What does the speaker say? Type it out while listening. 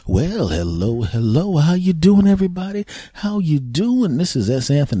Well, hello. How you doing, everybody? How you doing? This is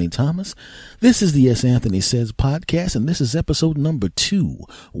S. Anthony Thomas. This is the S. Anthony Says podcast, and this is episode number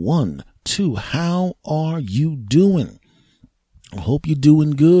 212. How are you doing? I hope you're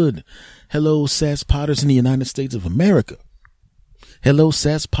doing good. Hello, Sass Potters in the United States of America. Hello,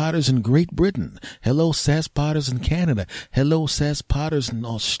 Sass Potters in Great Britain. Hello, Sass Potters in Canada. Hello, Sass Potters in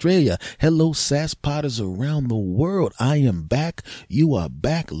Australia. Hello, Sass Potters around the world. I am back. You are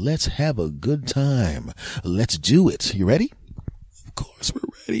back. Let's have a good time. Let's do it. You ready? Of course we're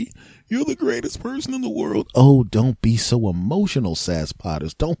ready. You're the greatest person in the world. Oh, don't be so emotional, Sass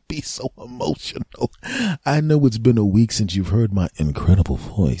Potters. Don't be so emotional. I know it's been a week since you've heard my incredible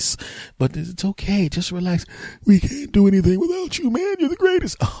voice, but it's okay. Just relax. We can't do anything without you, man. You're the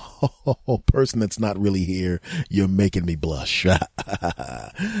greatest. Oh, person that's not really here. You're making me blush.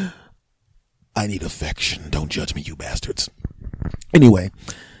 I need affection. Don't judge me, you bastards. Anyway,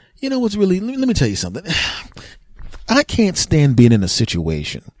 you know what's really, let me tell you something. I can't stand being in a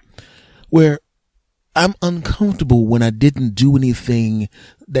situation where I'm uncomfortable when I didn't do anything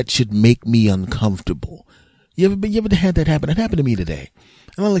that should make me uncomfortable. You ever had that happen? It happened to me today.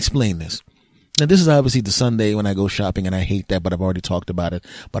 And I'll explain this. Now, this is obviously the Sunday when I go shopping, and I hate that, but I've already talked about it.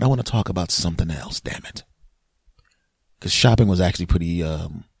 But I want to talk about something else, damn it. Because shopping was actually pretty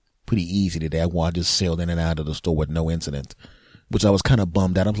easy today. I just sailed in and out of the store with no incident, which I was kind of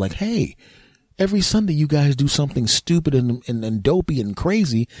bummed out. I was like, hey, every Sunday you guys do something stupid and dopey and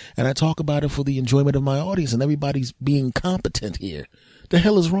crazy, and I talk about it for the enjoyment of my audience, and everybody's being competent here. The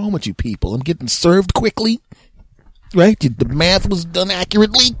hell is wrong with you people? I'm getting served quickly, right? The math was done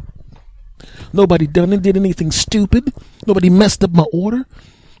accurately. Nobody did anything stupid. Nobody messed up my order.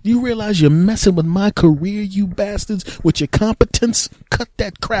 Do you realize you're messing with my career, you bastards, with your competence? Cut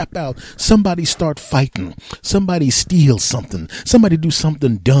that crap out. Somebody start fighting. Somebody steal something. Somebody do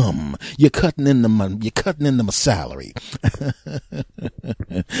something dumb. You're cutting into my salary.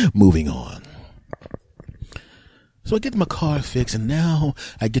 Moving on. So I get my car fixed, and now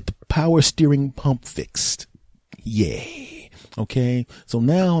I get the power steering pump fixed. Yay. Okay. So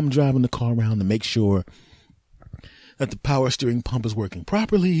now I'm driving the car around to make sure that the power steering pump is working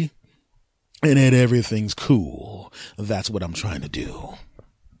properly and that everything's cool. That's what I'm trying to do.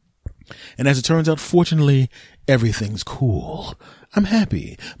 And as it turns out, fortunately, everything's cool. I'm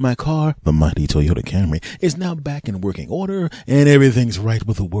happy. My car, the mighty Toyota Camry, is now back in working order and everything's right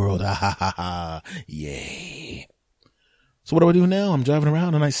with the world. Ha ha ha ha. Yay. So what do? Now? I'm driving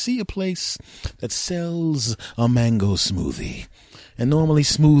around and I see a place that sells a mango smoothie. And normally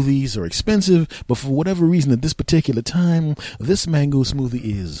smoothies are expensive, but for whatever reason at this particular time, this mango smoothie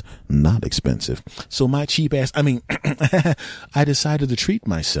is not expensive. So my cheap ass, I decided to treat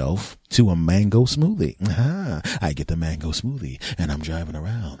myself to a mango smoothie. I get the mango smoothie and I'm driving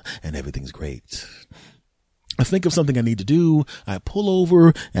around and everything's great. I think of something I need to do. I pull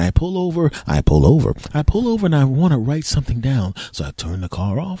over and I pull over. I pull over and I want to write something down. So I turn the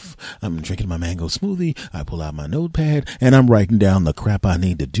car off. I'm drinking my mango smoothie. I pull out my notepad and I'm writing down the crap I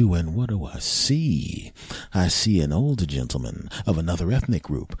need to do. And what do I see? I see an older gentleman of another ethnic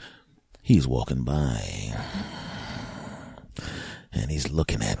group. He's walking by and he's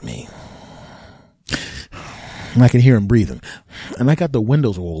looking at me. And I can hear him breathing. And I got the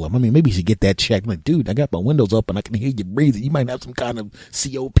windows rolled up. Maybe you should get that checked. I'm like, dude, I got my windows up and I can hear you breathing. You might have some kind of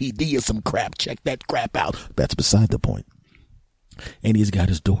COPD or some crap. Check that crap out. That's beside the point. And he's got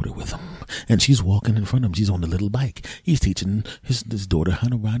his daughter with him. And she's walking in front of him. She's on a little bike. He's teaching his daughter how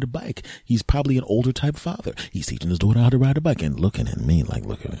to ride a bike. He's probably an older type father. He's teaching his daughter how to ride a bike and looking at me like,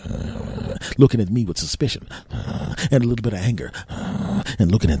 looking at me with suspicion and a little bit of anger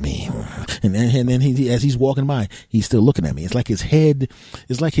and looking at me. And then he, as he's walking by, he's still looking at me. It's like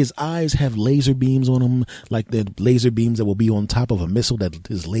his eyes have laser beams on them, like the laser beams that will be on top of a missile that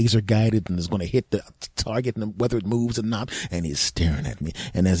is laser guided and is going to hit the target, and whether it moves or not. And he's staring at me,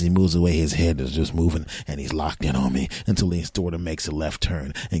 and as he moves away, his head is just moving, and he's locked in on me until his daughter makes a left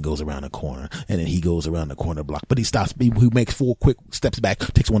turn and goes around a corner, and then he goes around the corner block, but he stops. He makes 4 quick steps back,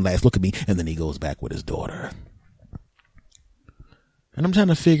 takes one last look at me, and then he goes back with his daughter. And I'm trying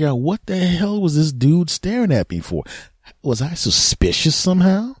to figure out, what the hell was this dude staring at me for? Was I suspicious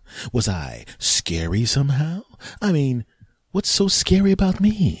somehow? Was I scary somehow? What's so scary about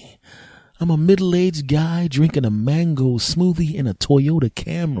me? I'm a middle-aged guy drinking a mango smoothie in a Toyota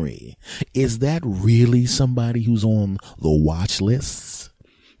Camry. Is that really somebody who's on the watch lists?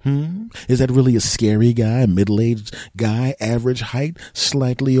 Is that really a scary guy, middle-aged guy, average height,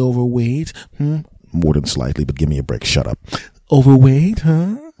 slightly overweight? More than slightly, but give me a break. Shut up. Overweight,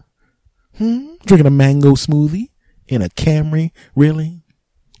 huh? Drinking a mango smoothie in a Camry? Really?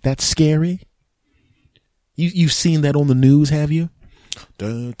 That's scary. You've seen that on the news, have you?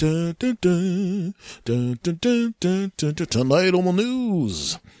 Dun, dun, dun, dun, dun, dun, dun, dun, dun, dun. Tonight on the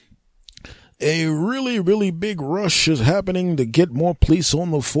news, a really, really big rush is happening to get more police on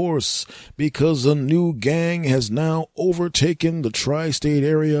the force because a new gang has now overtaken the tri-state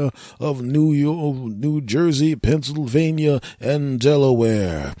area of New York, New Jersey, Pennsylvania, and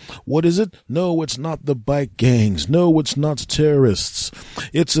Delaware. What is it? No, it's not the bike gangs. No, it's not terrorists.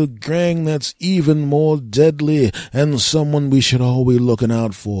 It's a gang that's even more deadly and someone we should all be looking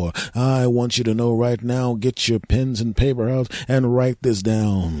out for. I want you to know right now, get your pens and paper out and write this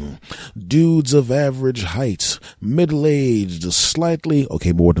down. Dudes of average height, middle-aged,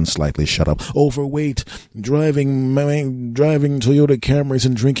 more than slightly, shut up, overweight, driving Toyota Camrys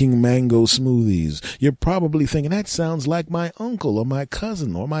and drinking mango smoothies. You're probably thinking, that sounds like my uncle or my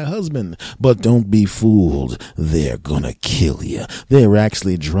cousin or my husband. But don't be fooled. They're gonna kill you. They're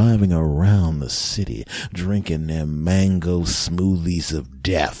actually driving around the city drinking their mango smoothies of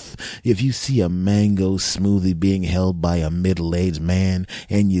death. If you see a mango smoothie being held by a middle-aged man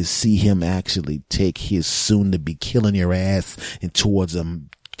and you see him actually take his soon-to-be killing your ass and towards a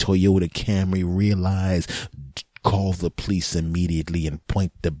Toyota Camry, realize, call the police immediately and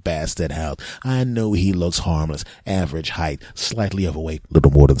point the bastard out. I know he looks harmless, average height, slightly overweight,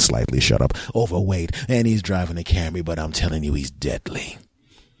 little more than slightly, shut up, overweight, and he's driving a Camry, but I'm telling you, he's deadly.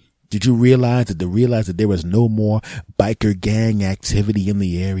 Did you realize that there was no more biker gang activity in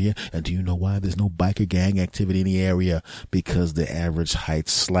the area? And do you know why there's no biker gang activity in the area? Because the average height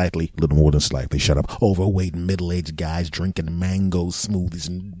slightly, little more than slightly, shut up, overweight middle-aged guys drinking mango smoothies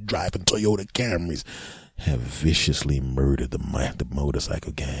and driving Toyota Camrys have viciously murdered the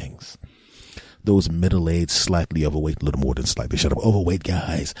motorcycle gangs. Those middle-aged, slightly overweight, little more than slightly, shut up, overweight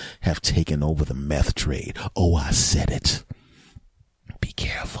guys have taken over the meth trade. Oh, I said it. Be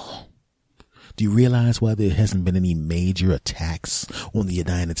careful. Do you realize why there hasn't been any major attacks on the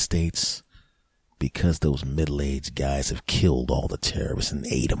United States? Because those middle-aged guys have killed all the terrorists and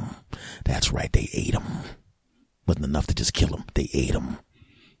ate them. That's right, they ate them. Wasn't enough to just kill them, they ate them.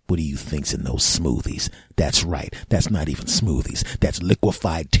 What do you think's in those smoothies? That's right, that's not even smoothies. That's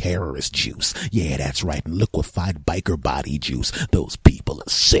liquefied terrorist juice. Yeah, that's right, liquefied biker body juice. Those people are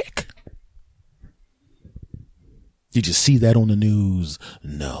sick. Did you see that on the news?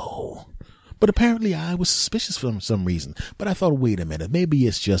 No. But apparently I was suspicious for some reason. But I thought, wait a minute, maybe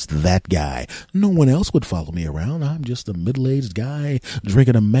it's just that guy. No one else would follow me around. I'm just a middle-aged guy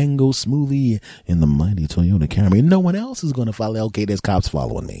drinking a mango smoothie in the mighty Toyota Camry. No one else is going to follow. Okay, there's cops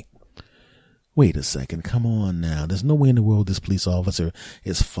following me. Wait a second, come on now. There's no way in the world this police officer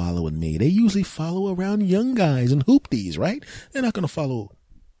is following me. They usually follow around young guys and hoopties, right? They're not going to follow.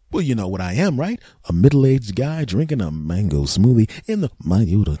 Well, you know what I am, right? A middle-aged guy drinking a mango smoothie in the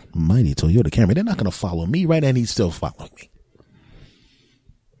mighty Toyota Camry. They're not going to follow me, right? And he's still following me.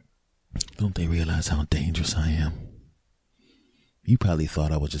 Don't they realize how dangerous I am? You probably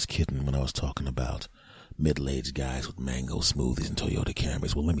thought I was just kidding when I was talking about middle-aged guys with mango smoothies and Toyota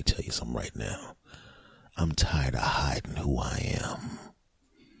Camrys. Well, let me tell you something right now. I'm tired of hiding who I am.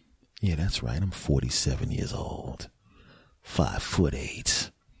 Yeah, that's right. I'm 47 years old.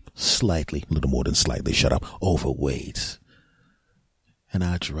 5'8". Slightly, little more than slightly, shut up, overweight. And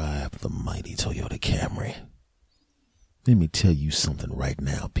I drive the mighty Toyota Camry. Let me tell you something right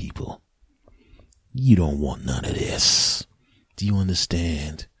now, people. You don't want none of this. Do you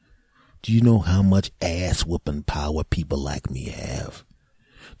understand? Do you know how much ass-whooping power people like me have?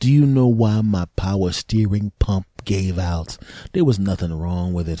 Do you know why my power steering pump gave out? There was nothing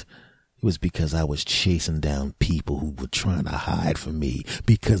wrong with it. It was because I was chasing down people who were trying to hide from me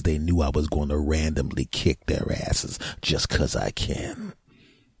because they knew I was going to randomly kick their asses just 'cause I can.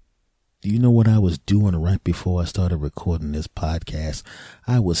 Do you know what I was doing right before I started recording this podcast?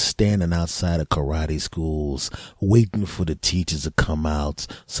 I was standing outside of karate schools waiting for the teachers to come out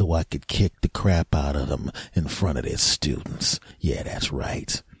so I could kick the crap out of them in front of their students. Yeah, that's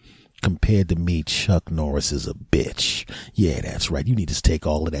right. Compared to me, Chuck Norris is a bitch. Yeah, that's right. You need to take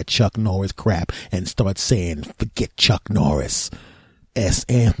all of that Chuck Norris crap and start saying, forget Chuck Norris. S.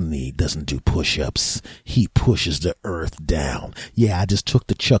 Anthony doesn't do push-ups. He pushes the earth down. Yeah, I just took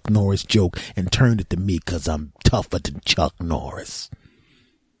the Chuck Norris joke and turned it to me 'cause I'm tougher than Chuck Norris.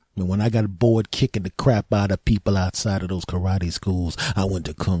 And when I got bored kicking the crap out of people outside of those karate schools, I went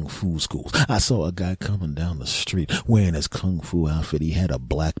to kung fu schools. I saw a guy coming down the street wearing his kung fu outfit. He had a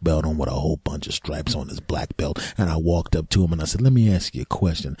black belt on with a whole bunch of stripes on his black belt. And I walked up to him and I said, let me ask you a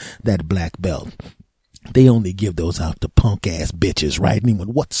question. That black belt, They only give those out to punk ass bitches, right? And he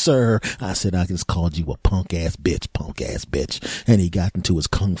went, "What, sir?" I said, "I just called you a punk ass bitch, punk ass bitch." And he got into his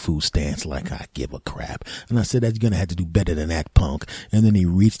kung fu stance like I give a crap. And I said, "That's gonna have to do better than that, punk." And then he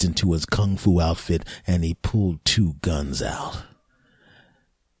reached into his kung fu outfit and he pulled 2 guns out.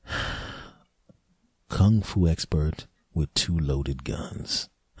 Kung fu expert with 2 loaded guns.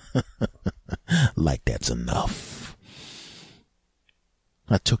 Like that's enough.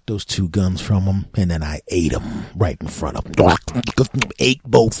 I took those 2 guns from him, and then I ate them right in front of him. Ate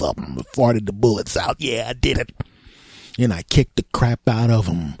both of them, farted the bullets out. Yeah, I did it. And I kicked the crap out of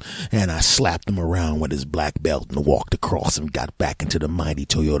him, and I slapped him around with his black belt and walked across and got back into the mighty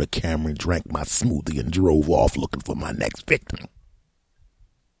Toyota Camry, drank my smoothie, and drove off looking for my next victim.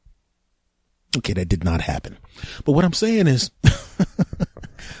 Okay, that did not happen. But what I'm saying is,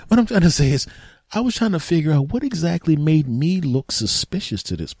 what I'm trying to say is, I was trying to figure out what exactly made me look suspicious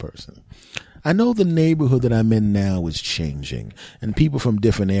to this person. I know the neighborhood that I'm in now is changing, and people from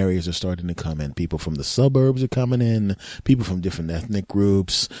different areas are starting to come in. People from the suburbs are coming in. People from different ethnic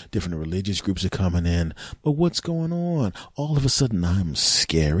groups, different religious groups are coming in. But what's going on? All of a sudden, I'm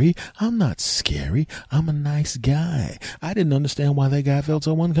scary. I'm not scary. I'm a nice guy. I didn't understand why that guy felt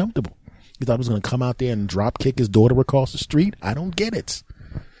so uncomfortable. He thought he was going to come out there and drop kick his daughter across the street. I don't get it.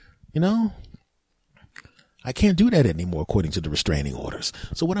 You know? I can't do that anymore according to the restraining orders.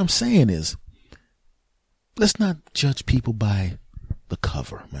 So what I'm saying is, let's not judge people by the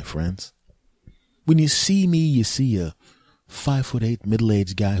cover, my friends. When you see me, you see a 5'8"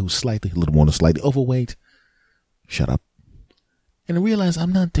 middle-aged guy who's slightly overweight. Shut up. And realize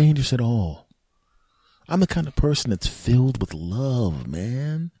I'm not dangerous at all. I'm the kind of person that's filled with love,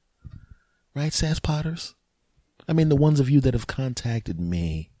 man. Right, Sass Potters? I mean, the ones of you that have contacted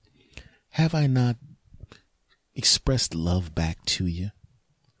me, have I not expressed love back to you?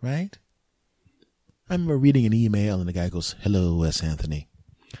 Right? I remember reading an email and the guy goes, "Hello, S. Anthony.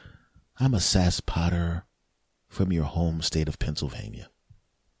 I'm a Sass Potter from your home state of Pennsylvania.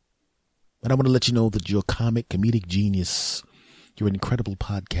 And I want to let you know that your comedic genius, your incredible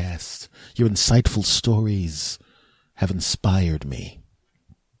podcast, your insightful stories have inspired me.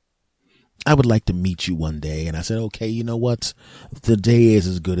 I would like to meet you one day." And I said, "Okay, you know what? The day is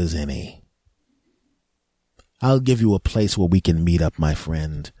as good as any. I'll give you a place where we can meet up, my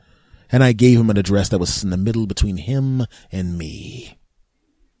friend." And I gave him an address that was in the middle between him and me.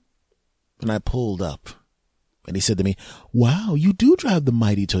 And I pulled up. And he said to me, "Wow, you do drive the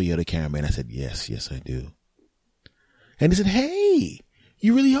mighty Toyota Camry." And I said, Yes, I do." And he said, "Hey,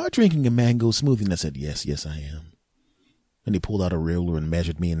 you really are drinking a mango smoothie." And I said, Yes, I am." And he pulled out a ruler and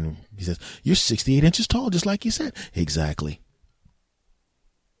measured me. And he says, "You're 68 inches tall, just like you said." Exactly.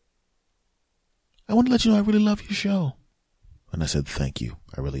 "I want to let you know I really love your show." And I said, "Thank you.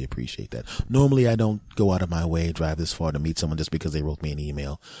 I really appreciate that. Normally, I don't go out of my way, drive this far to meet someone just because they wrote me an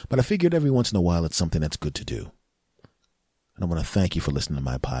email. But I figured every once in a while, it's something that's good to do. And I want to thank you for listening to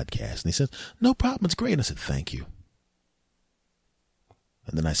my podcast." And he said, "No problem. It's great." And I said, "Thank you."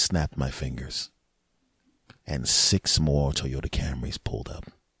 And then I snapped my fingers. And 6 more Toyota Camrys pulled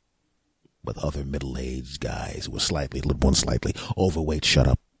up with other middle-aged guys who were one slightly overweight. Shut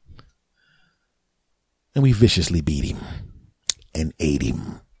up. And we viciously beat him and ate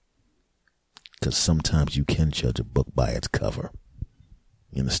him. Because sometimes you can judge a book by its cover.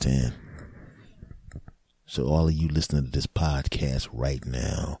 You understand? So all of you listening to this podcast right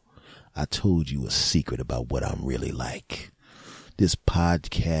now, I told you a secret about what I'm really like. This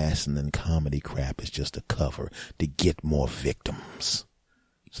podcast and then comedy crap is just a cover to get more victims.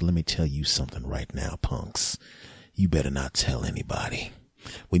 So let me tell you something right now, punks. You better not tell anybody.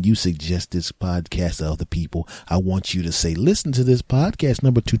 When you suggest this podcast to other people, I want you to say, "Listen to this podcast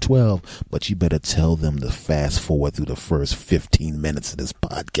number 212, but you better tell them to fast forward through the first 15 minutes of this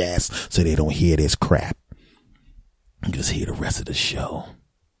podcast so they don't hear this crap. Just hear the rest of the show."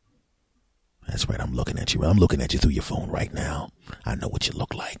 That's right, I'm looking at you. I'm looking at you through your phone right now. I know what you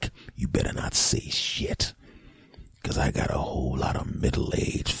look like. You better not say shit. Because I got a whole lot of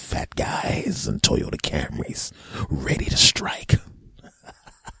middle-aged fat guys and Toyota Camrys ready to strike.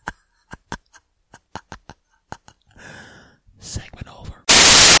 Segment over.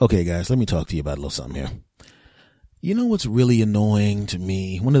 Okay, guys, let me talk to you about a little something here. You know what's really annoying to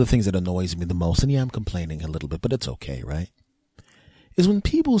me? One of the things that annoys me the most, and yeah, I'm complaining a little bit, but it's okay, right? Is when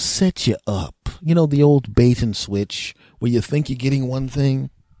people set you up. You know, the old bait and switch where you think you're getting one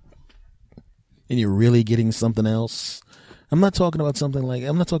thing and you're really getting something else. I'm not talking about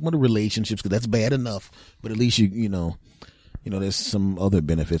the relationships, because that's bad enough, but at least you know, there's some other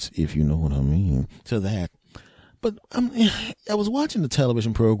benefits, if you know what I mean, to that. But I was watching the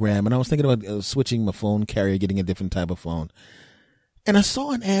television program, and I was thinking about switching my phone carrier, getting a different type of phone. And I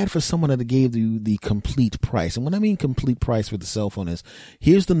saw an ad for someone that gave you the complete price. And when I mean complete price for the cell phone is,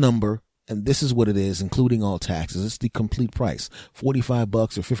 here's the number, and this is what it is, including all taxes. It's the complete price, $45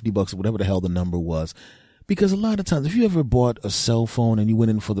 or $50 or whatever the hell the number was. Because a lot of times, if you ever bought a cell phone and you went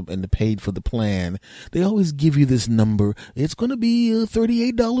in and paid for the plan, they always give you this number. It's going to be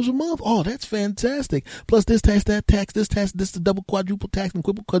 $38 a month. Oh, that's fantastic. Plus this tax, that tax, this tax, this the double quadruple tax and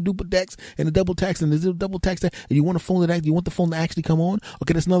quadruple tax and the double tax and the double tax. And you want a phone you want the phone to actually come on?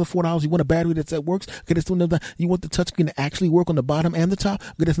 Okay, that's another $4. You want a battery that works? Okay, that's another. You want the touchscreen to actually work on the bottom and the top?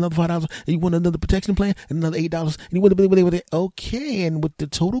 Okay, that's another $5. And you want another protection plan and another $8. And you want okay, and what the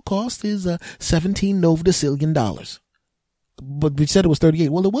total cost is $17 Novadecillion. But we said it was 38.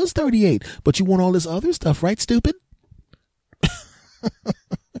 Well, it was 38, but you want all this other stuff, right, stupid?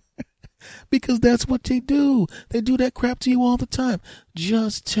 Because that's what they do. They do that crap to you all the time.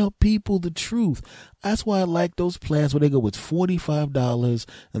 Just tell people the truth. That's why I like those plans where they go with $45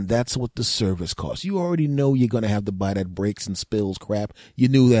 and that's what the service costs. You already know you're going to have to buy that breaks and spills crap. You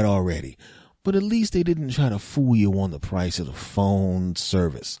knew that already. But at least they didn't try to fool you on the price of the phone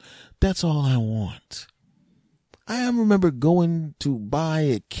service. That's all I want. I remember going to buy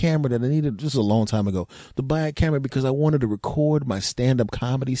a camera that I needed, just a long time ago, to buy a camera because I wanted to record my stand-up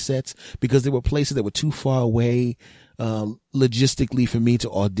comedy sets because there were places that were too far away logistically for me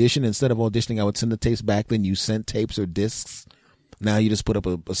to audition. Instead of auditioning, I would send the tapes back. Then you sent tapes or discs. Now you just put up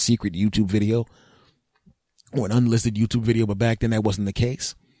a secret YouTube video or an unlisted YouTube video, but back then that wasn't the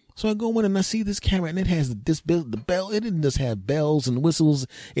case. So I go in and I see this camera and it has the bell. It didn't just have bells and whistles.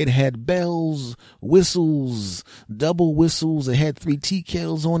 It had bells, whistles, double whistles. It had 3 tea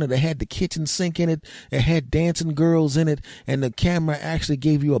kettles on it. It had the kitchen sink in it. It had dancing girls in it. And the camera actually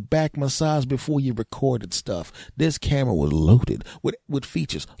gave you a back massage before you recorded stuff. This camera was loaded with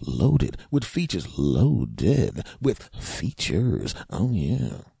features. Loaded with features. Loaded with features. Oh,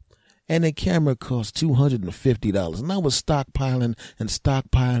 yeah. And the camera cost $250. And I was stockpiling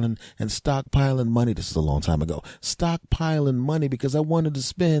money. This is a long time ago. Stockpiling money because I wanted to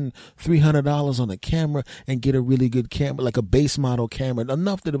spend $300 on a camera and get a really good camera, like a base model camera,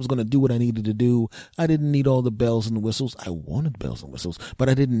 enough that it was going to do what I needed to do. I didn't need all the bells and whistles. I wanted bells and whistles, but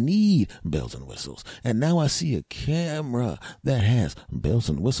I didn't need bells and whistles. And now I see a camera that has bells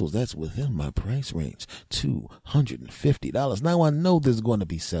and whistles. That's within my price range, $250. Now I know there's going to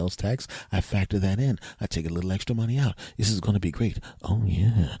be sales tax. I factor that in. I take a little extra money out. This is going to be great. Oh,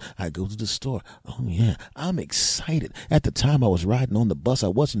 yeah. I go to the store. Oh, yeah. I'm excited. At the time I was riding on the bus, I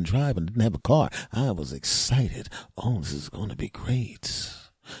wasn't driving, didn't have a car. I was excited. Oh, this is going to be great.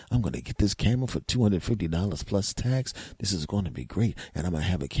 I'm going to get this camera for $250 plus tax. This is going to be great. And I'm going to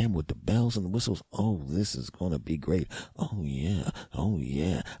have a camera with the bells and the whistles. Oh, this is going to be great. Oh, yeah. Oh,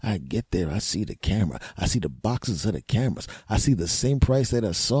 yeah. I get there. I see the camera. I see the boxes of the cameras. I see the same price that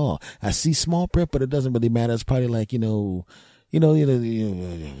I saw. I see small print, but it doesn't really matter. It's probably like, the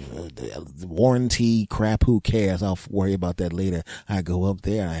warranty crap. Who cares? I'll worry about that later. I go up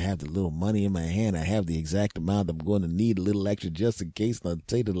there. I have the little money in my hand. I have the exact amount I'm going to need, a little extra just in case. And I'll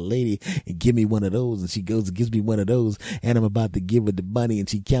say to the lady, and give me one of those. And she goes and gives me one of those. And I'm about to give her the money. And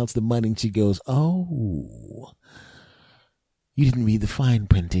she counts the money. And she goes, oh, you didn't read the fine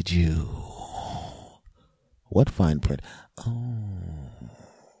print, did you? What fine print? Oh.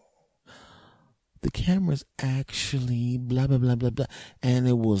 The camera's actually blah, blah, blah, blah, blah. And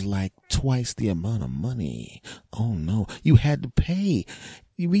it was like twice the amount of money. Oh, no. You had to pay.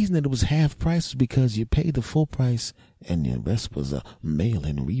 The reason that it was half price was because you paid the full price and the rest was a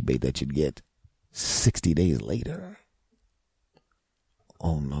mail-in rebate that you'd get 60 days later.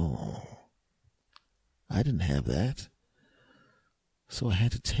 Oh, no. I didn't have that. So I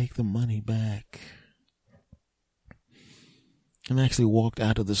had to take the money back. And I actually walked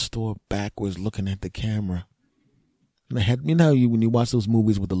out of the store backwards looking at the camera. And I had, when you watch those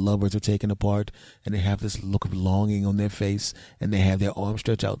movies where the lovers are taken apart and they have this look of longing on their face and they have their arms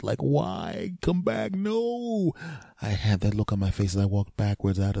stretched out like, why? Come back. No. I had that look on my face as I walked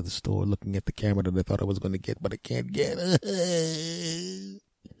backwards out of the store looking at the camera that I thought I was going to get, but I can't get.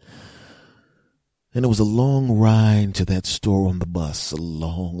 And it was a long ride to that store on the bus, a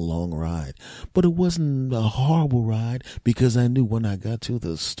long, long ride. But it wasn't a horrible ride because I knew when I got to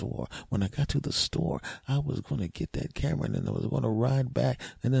the store, I was going to get that camera and then I was going to ride back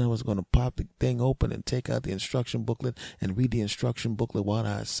and then I was going to pop the thing open and take out the instruction booklet and read the instruction booklet while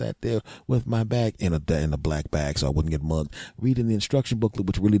I sat there with my bag in a black bag so I wouldn't get mugged. Reading the instruction booklet,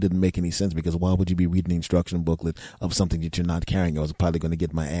 which really didn't make any sense because why would you be reading the instruction booklet of something that you're not carrying? I was probably going to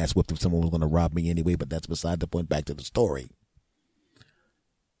get my ass whipped if someone was going to rob me anyway. anyway, but that's beside the point. Back to the story.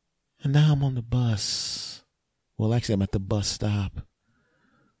 And now I'm on the bus. Well, actually, I'm at the bus stop.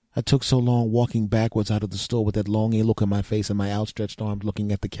 I took so long walking backwards out of the store with that longing look on my face and my outstretched arms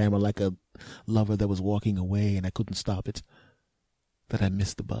looking at the camera like a lover that was walking away, and I couldn't stop it, that I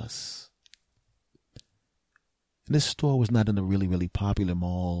missed the bus. And this store was not in a really, really popular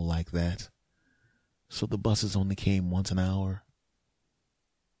mall like that, so the buses only came once an hour.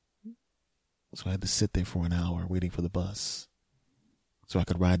 So I had to sit there for an hour waiting for the bus so I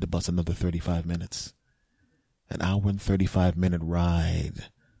could ride the bus another 35 minutes. An hour and 35-minute ride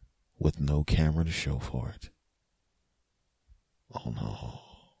with no camera to show for it. Oh no.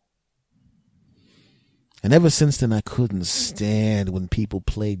 And ever since then, I couldn't stand when people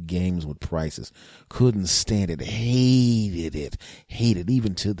played games with prices. Couldn't stand it. Hated it. Hated.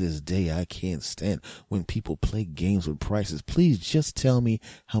 Even to this day, I can't stand when people play games with prices. Please just tell me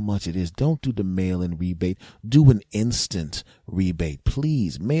how much it is. Don't do the mail-in rebate. Do an instant rebate.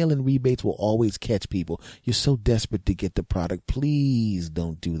 Please. Mail-in rebates will always catch people. You're so desperate to get the product. Please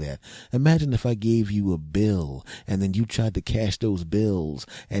don't do that. Imagine if I gave you a bill and then you tried to cash those bills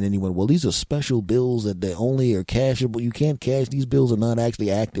and then you went, well, these are special bills that they only are cashable. You can't cash. These bills are not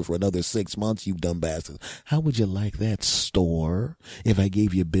actually active for another 6 months, you dumb bastards. How would you like that, store? If I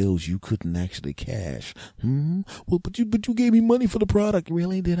gave you bills you couldn't actually cash. Well, but you gave me money for the product.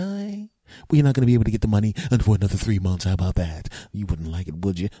 Really? Did I? Well, you're not going to be able to get the money for another 3 months. How about that? You wouldn't like it,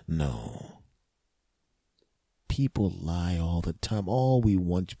 would you? No. People lie all the time. All we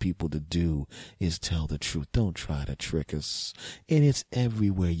want people to do is tell the truth. Don't try to trick us. And it's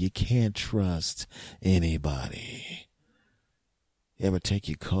everywhere. You can't trust anybody. You ever take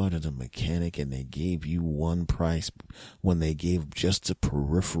your car to the mechanic and they gave you one price when they gave just a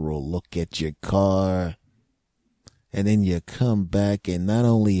peripheral look at your car? And then you come back and not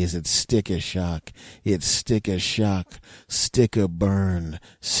only is it sticker shock, it's sticker shock, sticker burn,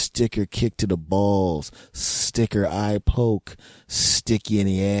 sticker kick to the balls, sticker eye poke, stick you in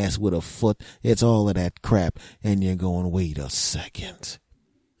the ass with a foot. It's all of that crap. And you're going, wait a second.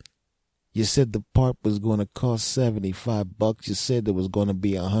 You said the part was going to cost $75. You said there was going to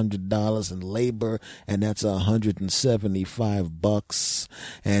be $100 in labor, and that's $175.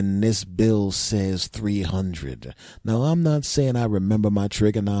 And this bill says $300. Now, I'm not saying I remember my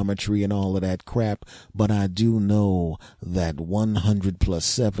trigonometry and all of that crap, but I do know that 100 plus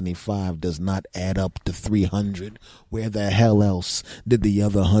 75 does not add up to 300. Where the hell else did the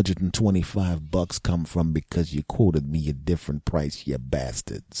other $125 come from? Because you quoted me a different price, you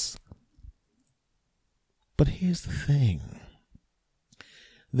bastards. But here's the thing.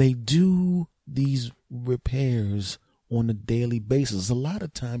 They do these repairs on a daily basis. A lot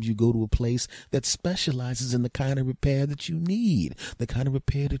of times you go to a place that specializes in the kind of repair that you need, the kind of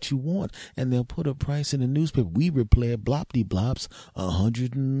repair that you want, and they'll put a price in the newspaper. We repair blop-de-blops,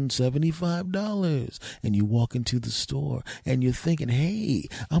 $175. And you walk into the store and you're thinking, hey,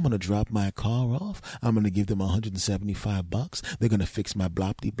 I'm going to drop my car off. I'm going to give them $175. They're going to fix my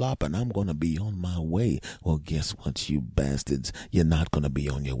blop-de-blop and I'm going to be on my way. Well, guess what, you bastards? You're not going to be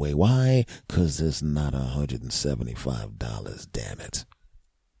on your way. Why? Because it's not $175. Damn it.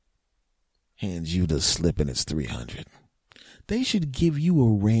 Hands you the slip and it's $300. They should give you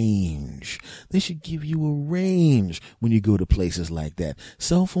a range. They should give you a range when you go to places like that.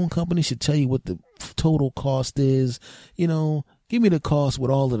 Cell phone companies should tell you what the total cost is. You know, give me the cost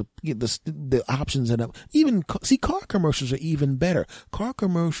with all of the options and even see car commercials are even better. Car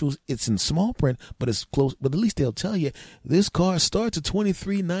commercials, it's in small print, but it's close. But at least they'll tell you this car starts at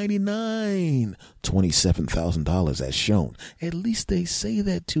 $23,999, $27,000 as shown. At least they say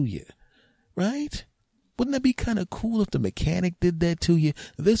that to you, right? Wouldn't that be kind of cool if the mechanic did that to you?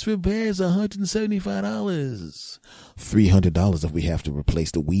 This repair is $175. $300 if we have to replace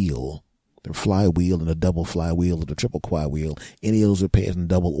the wheel. The flywheel and the double flywheel or the triple flywheel. Any of those repairs and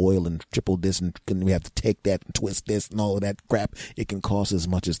double oil and triple this, and we have to take that and twist this and all of that crap. It can cost as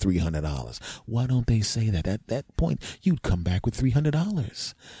much as $300. Why don't they say that? At that point, you'd come back with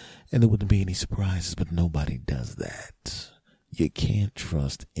 $300. And there wouldn't be any surprises, but nobody does that. You can't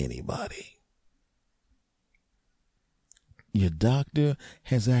trust anybody. Your doctor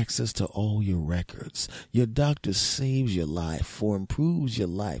has access to all your records. Your doctor saves your life or improves your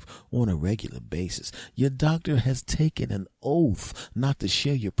life on a regular basis. Your doctor has taken an oath not to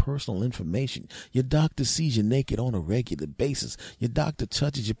share your personal information. Your doctor sees you naked on a regular basis. Your doctor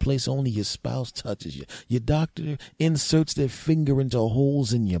touches your place only your spouse touches you. Your doctor inserts their finger into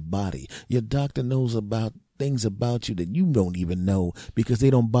holes in your body. Your doctor knows about things about you that you don't even know because they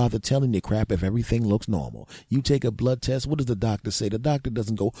don't bother telling you crap if everything looks normal. You take a blood test. What does the doctor say? The doctor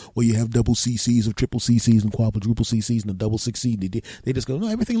doesn't go, well, you have double CCs or triple CCs and quadruple CCs and a double 6C. They just go, no,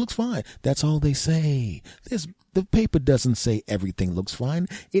 everything looks fine. That's all they say. The paper doesn't say everything looks fine.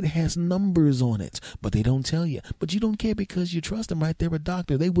 It has numbers on it, but they don't tell you. But you don't care because you trust them, right? They're a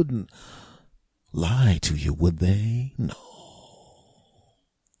doctor. They wouldn't lie to you, would they? No.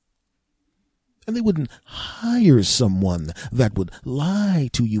 And they wouldn't hire someone that would lie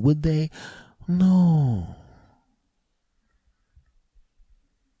to you, would they? No.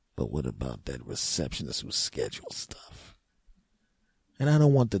 But what about that receptionist who schedules stuff? And I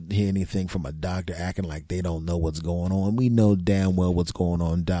don't want to hear anything from a doctor acting like they don't know what's going on. We know damn well what's going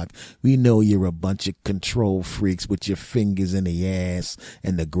on, Doc. We know you're a bunch of control freaks with your fingers in the ass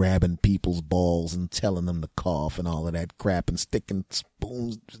and the grabbing people's balls and telling them to cough and all of that crap and sticking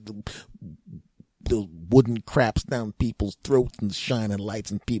spoons, the wooden craps down people's throats and shining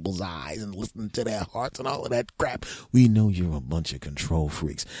lights in people's eyes and listening to their hearts and all of that crap. We know you're a bunch of control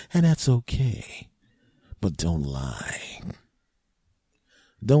freaks, and that's okay. But don't lie.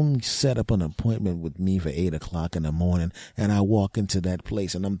 Don't set up an appointment with me for 8 o'clock in the morning and I walk into that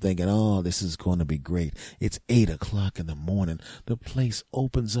place and I'm thinking, oh, this is going to be great. It's 8 o'clock in the morning. The place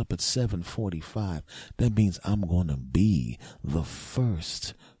opens up at 7:45. That means I'm going to be the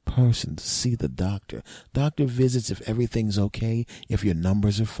first person to see the doctor. Doctor visits, if everything's okay, if your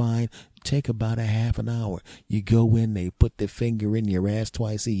numbers are fine, take about a half an hour. You go in, they put their finger in your ass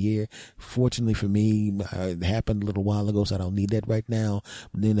twice a year. Fortunately for me, it happened a little while ago, so I don't need that right now.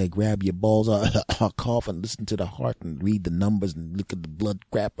 But then they grab your balls, cough and listen to the heart and read the numbers and look at the blood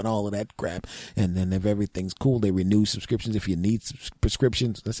crap and all of that crap. And then if everything's cool, they renew subscriptions. If you need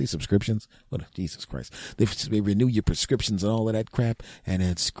prescriptions, let's say subscriptions. What? Jesus Christ. They renew your prescriptions and all of that crap, and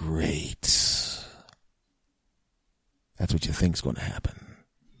it's great. That's what you think's going to happen.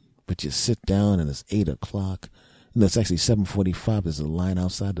 But you sit down and it's 8 o'clock. No, it's actually 7:45. There's a line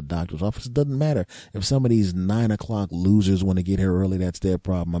outside the doctor's office. It doesn't matter. If some of these 9 o'clock losers want to get here early, that's their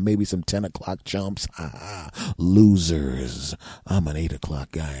problem. Or maybe some 10 o'clock chumps. Losers. I'm an 8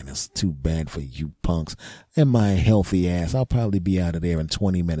 o'clock guy, and it's too bad for you punks. And my healthy ass, I'll probably be out of there in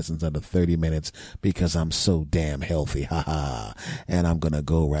 20 minutes instead of 30 minutes because I'm so damn healthy. And I'm going to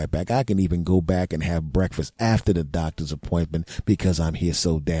go right back. I can even go back and have breakfast after the doctor's appointment because I'm here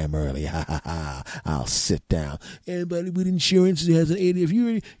so damn early. I'll sit down. Anybody with insurance has an 8. If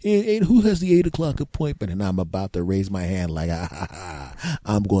you're 8, who has the 8 o'clock appointment? And I'm about to raise my hand like,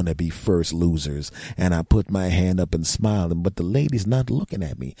 I'm going to be first, losers. And I put my hand up and smiled, but the lady's not looking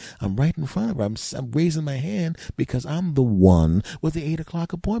at me. I'm right in front of her. I'm raising my hand because I'm the one with the 8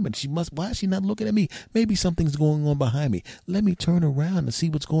 o'clock appointment. Why is she not looking at me? Maybe something's going on behind me. Let me turn around and see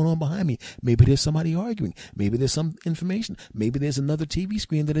what's going on behind me. Maybe there's somebody arguing. Maybe there's some information. Maybe there's another TV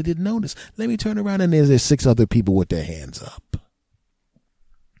screen that I didn't notice. Let me turn around and there's 6 other people with their hands up.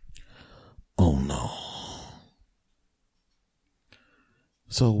 Oh no.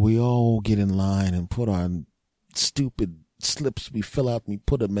 So we all get in line and put our stupid slips we fill out and we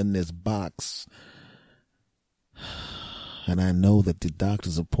put them in this box. And I know that the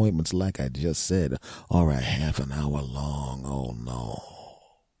doctor's appointments, like I just said, are a half an hour long. Oh no.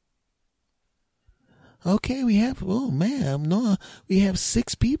 Okay, we have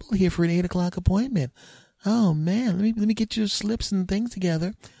 6 people here for an 8 o'clock appointment. Oh man, let me get your slips and things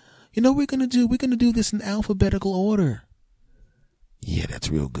together. You know what we're gonna do? We're gonna do this in alphabetical order. Yeah, that's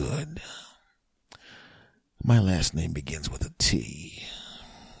real good. My last name begins with a T.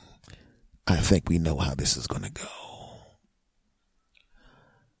 I think we know how this is gonna go.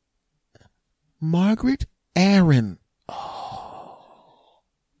 Margaret Aaron. Oh.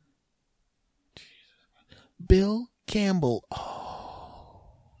 Jesus. Bill Campbell. Oh.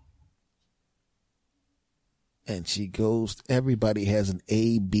 And she goes, everybody has an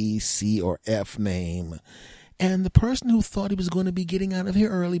A, B, C, or F name. And the person who thought he was going to be getting out of here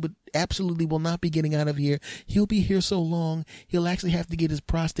early, but absolutely will not be getting out of here, he'll be here so long, he'll actually have to get his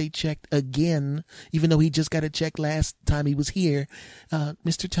prostate checked again, even though he just got it checked last time he was here.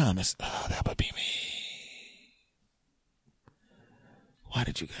 Mr. Thomas. Oh, that would be me. Why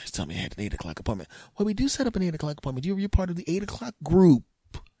did you guys tell me I had an 8 o'clock appointment? Well, we do set up an 8 o'clock appointment. You're part of the 8 o'clock group.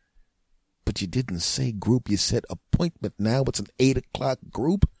 But you didn't say group, you said appointment. Now it's an 8 o'clock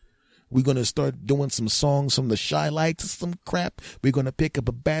group. We're going to start doing some songs from the Shy Lights or some crap. We're going to pick up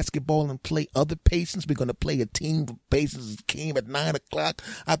a basketball and play other patients. We're going to play a team of patients that came at 9 o'clock.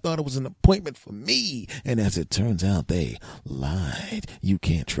 I thought it was an appointment for me. And as it turns out, they lied. You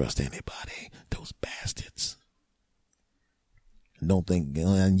can't trust anybody. Those bastards. Don't think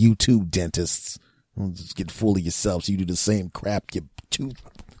on YouTube dentists. Don't just get full of yourselves. You do the same crap, you two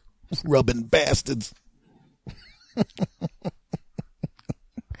rubbing bastards.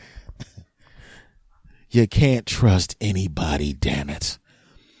 You can't trust anybody, damn it.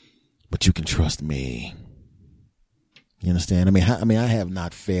 But you can trust me. You understand? I mean, I have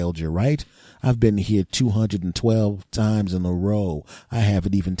not failed you, right? I've been here 212 times in a row. I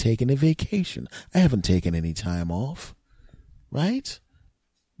haven't even taken a vacation. I haven't taken any time off, right?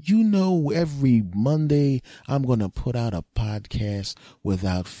 You know, every Monday I'm going to put out a podcast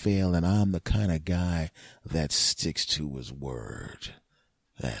without fail, and I'm the kind of guy that sticks to his word.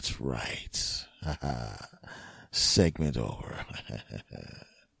 That's right. Segment over.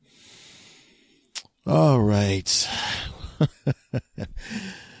 All right.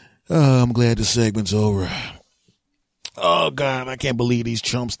 I'm glad the segment's over. Oh, God, I can't believe these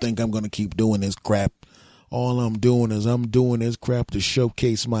chumps think I'm going to keep doing this crap. All I'm doing this crap to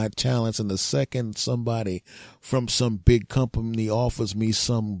showcase my talents. And the second somebody from some big company offers me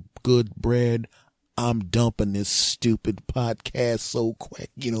some good bread, I'm dumping this stupid podcast so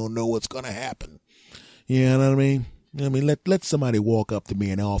quick you don't know what's going to happen. You know what I mean? Let somebody walk up to me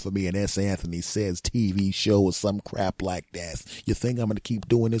and offer me an S. Anthony Says TV show or some crap like that. You think I'm going to keep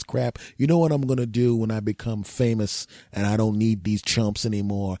doing this crap? You know what I'm going to do when I become famous and I don't need these chumps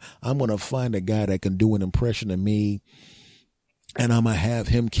anymore? I'm going to find a guy that can do an impression of me, and I'm going to have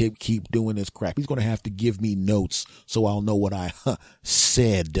him keep doing this crap. He's going to have to give me notes so I'll know what I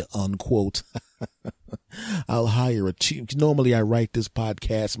said, unquote. I'll hire a team. Normally I write this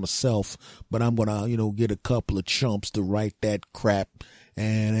podcast myself, but I'm going to, get a couple of chumps to write that crap,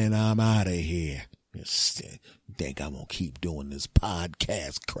 and then I'm out of here. You think I'm going to keep doing this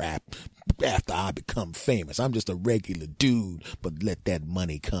podcast crap after I become famous? I'm just a regular dude, but let that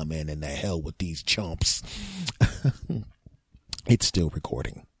money come in, and the hell with these chumps. It's still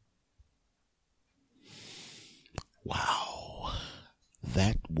recording. Wow.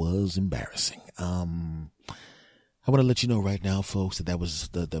 That was embarrassing. I want to let you know right now, folks, that was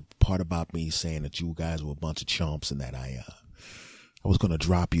the part about me saying that you guys were a bunch of chumps, and that I was going to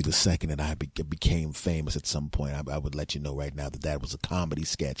drop you the second that I became famous at some point. I would let you know right now that was a comedy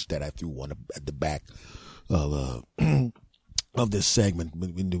sketch that I threw on at the back of of this segment.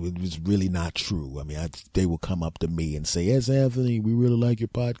 It was really not true. I mean, they will come up to me and say, "Yes, Anthony, we really like your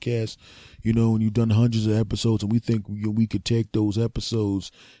podcast, and you've done hundreds of episodes, and we think we could take those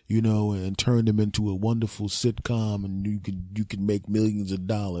episodes, and turn them into a wonderful sitcom, and you can make millions of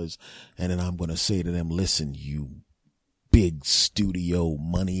dollars." And then I'm going to say to them, "Listen, you big studio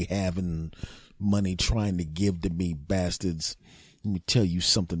money trying to give to me bastards. Let me tell you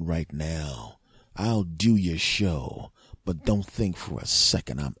something right now. I'll do your show, but don't think for a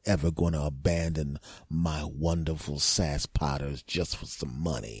second I'm ever going to abandon my wonderful Sass Potters just for some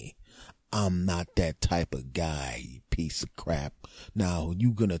money. I'm not that type of guy, you piece of crap. Now,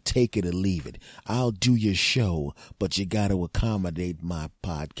 you going to take it or leave it. I'll do your show, but you got to accommodate my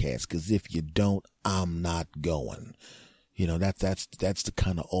podcast, because if you don't, I'm not going." That's the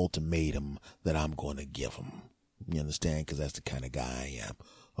kind of ultimatum that I'm going to give them. You understand? Because that's the kind of guy I am.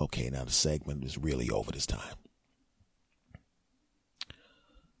 Okay, now the segment is really over this time.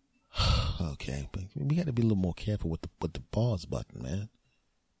 Okay, but we got to be a little more careful with the pause button, man.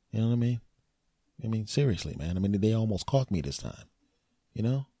 You know what I mean? I mean, seriously, man. I mean, they almost caught me this time. I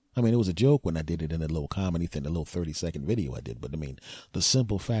mean, it was a joke when I did it in a little comedy thing, a little 30-second video I did. But I mean, the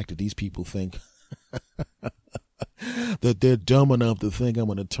simple fact that these people think that they're dumb enough to think I'm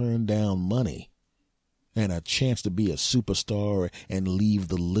going to turn down money and a chance to be a superstar and leave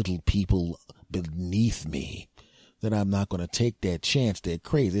the little people beneath me, that I'm not going to take that chance. They're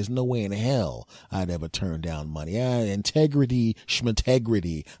crazy. There's no way in hell I'd ever turn down money. Integrity,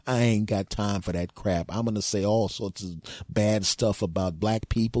 schmintegrity. I ain't got time for that crap. I'm going to say all sorts of bad stuff about black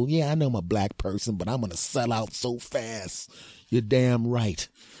people. Yeah, I know I'm a black person, but I'm going to sell out so fast. You're damn right.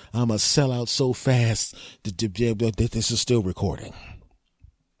 I'm going to sell out so fast that this is still recording.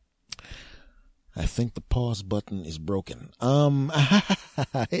 I think the pause button is broken.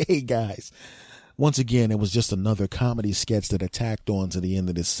 Hey guys. Once again, it was just another comedy sketch that I tacked on to the end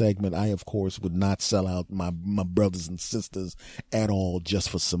of this segment. I, of course, would not sell out my brothers and sisters at all just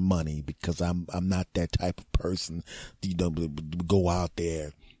for some money, because I'm not that type of person to go out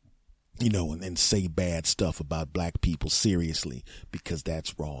there, and say bad stuff about black people seriously, because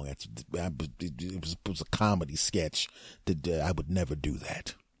that's wrong. It was a comedy sketch that I would never do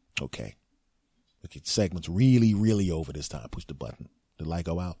that. Okay. Okay, segment's really, really over this time. Push the button. Did the light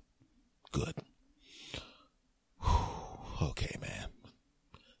go out? Good. Okay, man.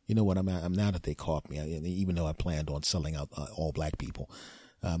 You know what? I'm now that they caught me, even though I planned on selling out all black people,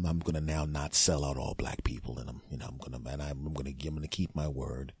 I'm going to now not sell out all black people, and I'm going to keep my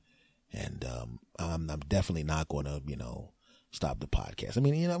word, and I'm definitely not going to stop the podcast. I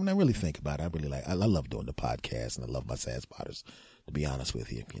mean, when I really think about it, I love doing the podcast, and I love my Sad Spotters, to be honest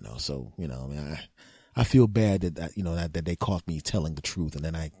with you, so I feel bad that they caught me telling the truth, and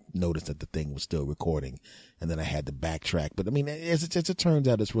then I noticed that the thing was still recording, and then I had to backtrack. But I mean, as it turns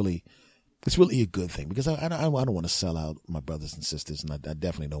out, it's really a good thing, because I don't want to sell out my brothers and sisters, and I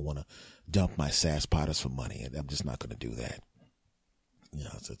definitely don't want to dump my Sad Spotters for money. I'm just not going to do that.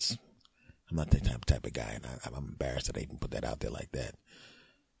 I'm not that type of guy, and I'm embarrassed that I even put that out there like that.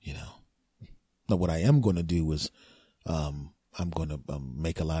 Now, what I am going to do is, I'm going to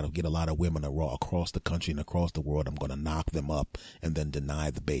get a lot of women across the country and across the world. I'm going to knock them up and then deny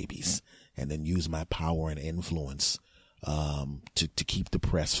the babies, and then use my power and influence to keep the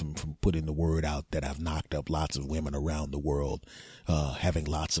press from putting the word out that I've knocked up lots of women around the world, having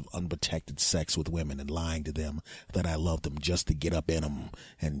lots of unprotected sex with women and lying to them that I love them just to get up in them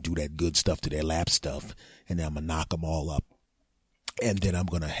and do that good stuff to their lap stuff. And then I'm going to knock them all up. And then I'm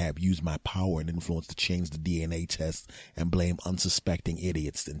going to use my power and influence to change the DNA test and blame unsuspecting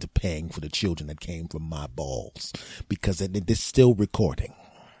idiots into paying for the children that came from my balls, because they're still recording.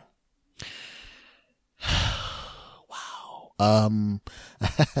 Wow.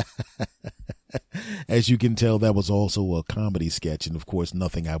 As you can tell, that was also a comedy sketch, and of course,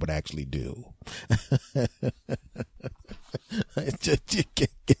 nothing I would actually do.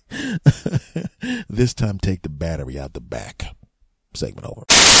 This time, take the battery out the back. Segment over.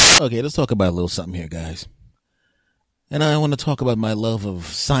 Okay, let's talk about a little something here, guys. And I want to talk about my love of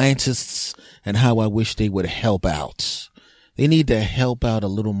scientists and how I wish they would help out. They need to help out a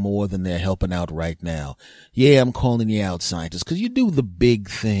little more than they're helping out right now. Yeah, I'm calling you out, scientists, because you do the big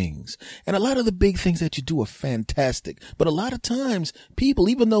things. And a lot of the big things that you do are fantastic. But a lot of times, people,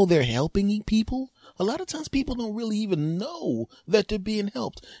 even though they're helping people, a lot of times people don't really even know that they're being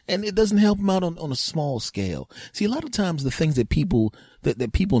helped. And it doesn't help them out on a small scale. See, a lot of times the things that people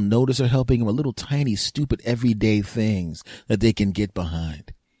notice are helping them are little tiny, stupid, everyday things that they can get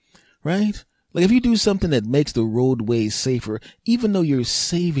behind. Right? Like if you do something that makes the roadways safer, even though you're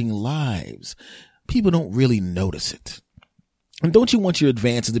saving lives, people don't really notice it. And don't you want your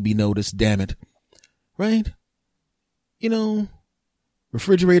advances to be noticed, damn it? Right?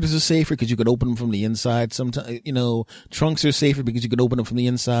 Refrigerators are safer because you can open them from the inside. Sometimes, trunks are safer because you can open them from the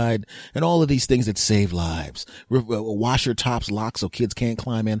inside. And all of these things that save lives. Washer tops lock so kids can't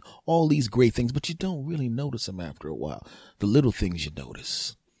climb in. All these great things, but you don't really notice them after a while. The little things you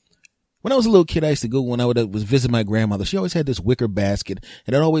notice. When I was a little kid, I used to go when I was visit my grandmother. She always had this wicker basket,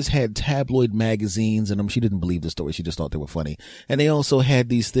 and it always had tabloid magazines in them. She didn't believe the story. She just thought they were funny. And they also had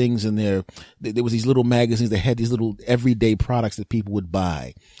these things in there. There was these little magazines that had these little everyday products that people would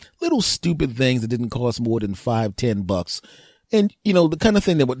buy. Little stupid things that didn't cost more than $5-10. And, the kind of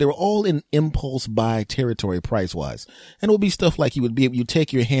thing that they were all in impulse buy territory price wise. And it would be stuff like you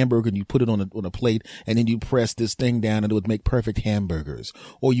take your hamburger and you put it on a plate, and then you press this thing down and it would make perfect hamburgers.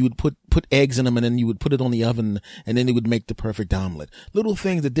 Or you would put eggs in them, and then you would put it on the oven, and then it would make the perfect omelet. Little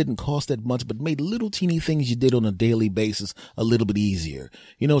things that didn't cost that much, but made little teeny things you did on a daily basis a little bit easier.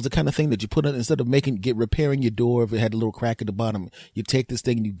 It's the kind of thing that you put in, instead of repairing your door, if it had a little crack at the bottom, you take this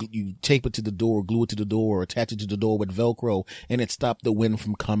thing and you tape it to the door, glue it to the door, or attach it to the door with Velcro, and it stopped the wind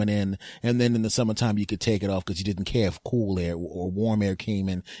from coming in. And then in the summertime, you could take it off because you didn't care if cool air or warm air came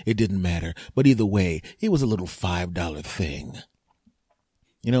in. It didn't matter. But either way, it was a little $5 thing.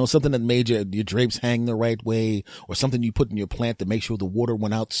 Something that made your drapes hang the right way, or something you put in your plant to make sure the water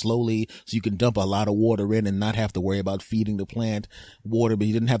went out slowly so you can dump a lot of water in and not have to worry about feeding the plant water, but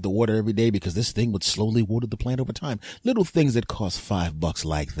you didn't have to water every day because this thing would slowly water the plant over time. Little things that cost $5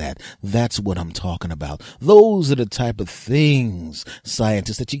 like that. That's what I'm talking about. Those are the type of things,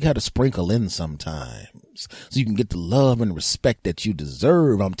 scientists, that you got to sprinkle in sometimes so you can get the love and respect that you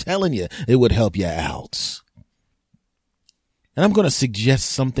deserve. I'm telling you, it would help you out. And I'm going to suggest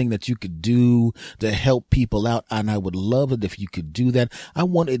something that you could do to help people out, and I would love it if you could do that. I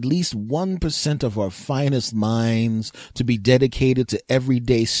want at least 1% of our finest minds to be dedicated to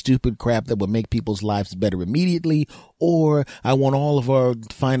everyday stupid crap that would make people's lives better immediately, or I want all of our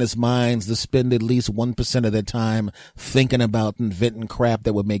finest minds to spend at least 1% of their time thinking about inventing crap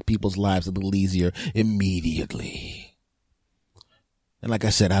that would make people's lives a little easier immediately. And like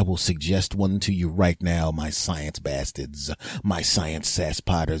I said, I will suggest one to you right now, my science bastards, my science sass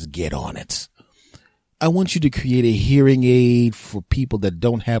potters, get on it. I want you to create a hearing aid for people that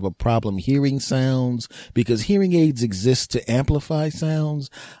don't have a problem hearing sounds, because hearing aids exist to amplify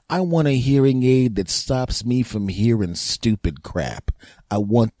sounds. I want a hearing aid that stops me from hearing stupid crap. I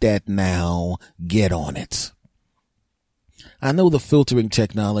want that now. Get on it. I know the filtering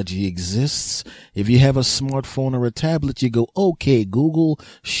technology exists. If you have a smartphone or a tablet, you go, okay, Google,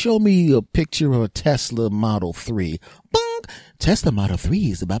 show me a picture of a Tesla Model 3. Bong! Tesla Model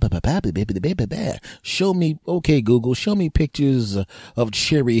 3 is show me, okay, Google, show me pictures of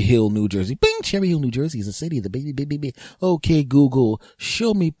Cherry Hill, New Jersey. Bing! Cherry Hill, New Jersey is a city of the baby. Okay, Google,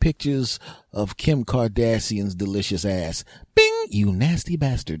 show me pictures of Kim Kardashian's delicious ass. Bing! You nasty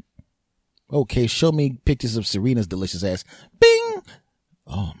bastard. Okay, show me pictures of Serena's delicious ass. Bing!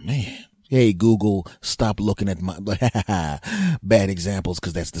 Oh, man. Hey, Google, stop looking at my bad examples,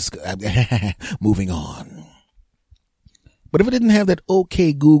 because that's moving on. But if it didn't have that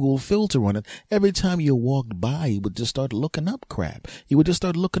okay Google filter on it, every time you walked by, you would just start looking up crap. You would just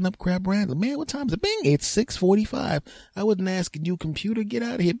start looking up crap randomly. Man, what time is it? Bing, it's 6:45. I wouldn't ask you, computer, get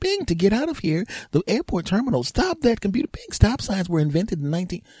out of here. Bing, to get out of here, the airport terminal, stop that computer. Bing, stop signs were invented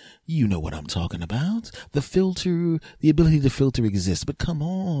in You know what I'm talking about. The filter, the ability to filter exists, but come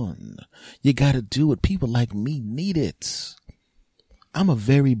on. You gotta do it. People like me need it. I'm a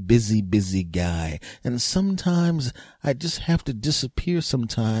very busy guy, and sometimes I just have to disappear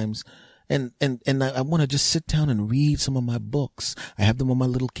sometimes, and I want to just sit down and read some of my books. I have them on my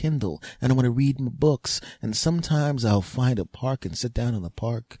little Kindle, and I want to read my books, and sometimes I'll find a park and sit down in the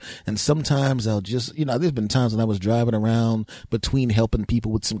park, and sometimes I'll just, there's been times when I was driving around between helping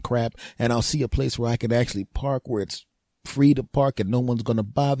people with some crap, and I'll see a place where I could actually park where it's free to park and no one's going to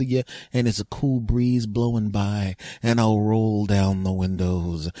bother you, and it's a cool breeze blowing by, and I'll roll down the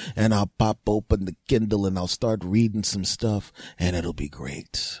windows and I'll pop open the Kindle and I'll start reading some stuff, and it'll be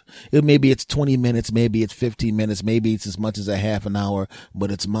great. Maybe it's 20 minutes, maybe it's 15 minutes, maybe it's as much as a half an hour, but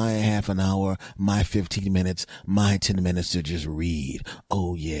it's my half an hour, my 15 minutes, my 10 minutes to just read.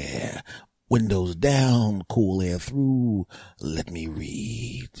 Oh yeah. Windows down, cool air through, let me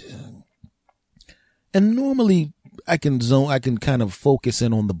read. And normally I can kind of focus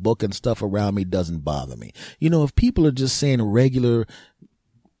in on the book, and stuff around me doesn't bother me. If people are just saying regular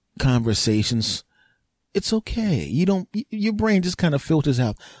conversations, it's okay. Your brain just kind of filters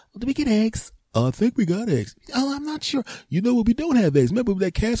out. Did we get eggs? Oh, I think we got eggs. Oh, I'm not sure. We don't have eggs. Remember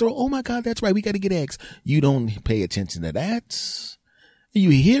that casserole? Oh my God, that's right. We got to get eggs. You don't pay attention to that.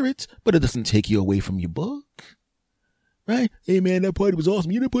 You hear it, but it doesn't take you away from your book. Right? Hey man, that party was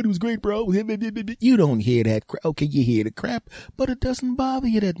awesome. That party was great, bro. You don't hear that crap. Okay, you hear the crap, but it doesn't bother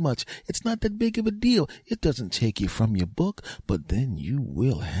you that much. It's not that big of a deal. It doesn't take you from your book, but then you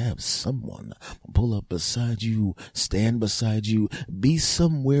will have someone pull up beside you, stand beside you, be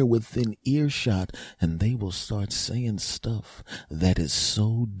somewhere within earshot, and they will start saying stuff that is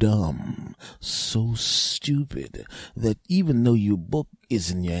so dumb, so stupid, that even though your book is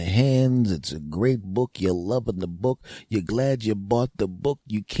in your hands, it's a great book, you're loving the book, you're glad you bought the book,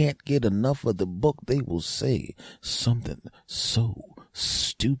 you can't get enough of the book, they will say something so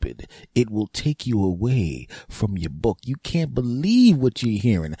stupid, it will take you away from your book. You can't believe what you're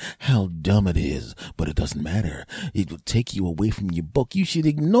hearing, how dumb it is, but it doesn't matter. It will take you away from your book. You should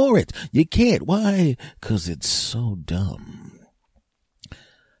ignore it. You can't. Why? 'Cause it's so dumb.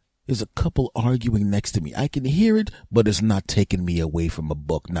 There's a couple arguing next to me. I can hear it, but it's not taking me away from a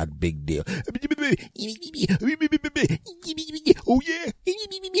book. Not big deal. Oh yeah.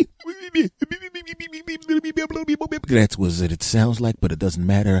 That's what it sounds like, but it doesn't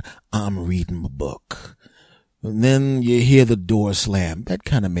matter. I'm reading my book. And then you hear the door slam. That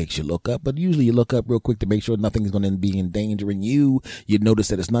kind of makes you look up, but usually you look up real quick to make sure nothing's going to be endangering you. You notice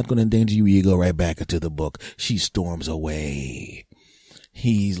that it's not going to endanger you. You go right back into the book. She storms away.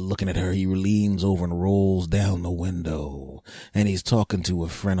 He's looking at her. He leans over and rolls down the window, and he's talking to a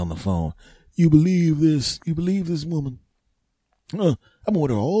friend on the phone. You believe this? You believe this woman? I'm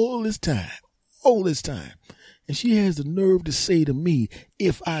with her all this time, and she has the nerve to say to me,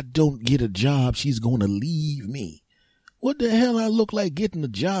 if I don't get a job, she's going to leave me. What the hell I look like getting a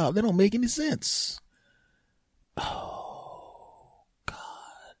job? That don't make any sense. Oh,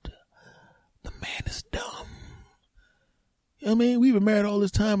 God. The man is dumb. I mean, we've been married all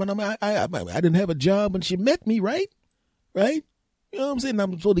this time, and I didn't have a job when she met me, right? Right? You know what I'm saying?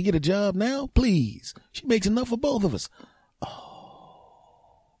 I'm supposed to get a job now? Please. She makes enough for both of us.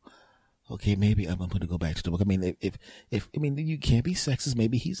 Okay, maybe I'm going to go back to the book. I mean, if you can't be sexist.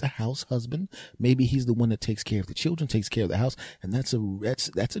 Maybe he's a house husband. Maybe he's the one that takes care of the children, takes care of the house, and that's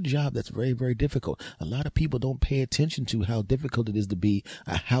a job that's very, very difficult. A lot of people don't pay attention to how difficult it is to be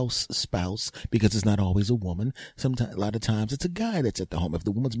a house spouse because it's not always a woman. Sometimes, a lot of times, it's a guy that's at the home. If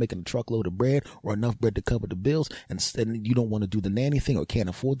the woman's making a truckload of bread or enough bread to cover the bills, and you don't want to do the nanny thing or can't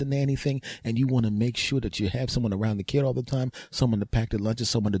afford the nanny thing, and you want to make sure that you have someone around the kid all the time, someone to pack the lunches,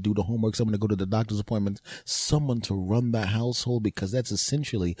 someone to do the homework, someone to go to the doctor's appointments, someone to run the household, because that's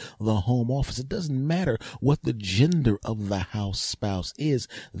essentially the home office. It doesn't matter what the gender of the house spouse is.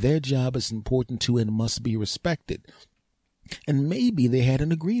 Their job is important too and must be respected. And maybe they had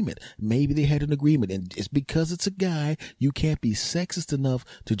an agreement. And it's because it's a guy, you can't be sexist enough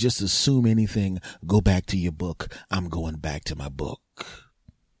to just assume anything. Go back to your book. I'm going back to my book.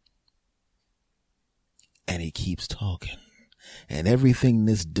 And he keeps talking. And everything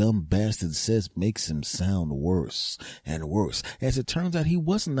this dumb bastard says makes him sound worse and worse. As it turns out, he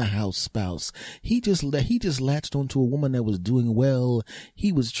wasn't a house spouse. He just latched onto a woman that was doing well.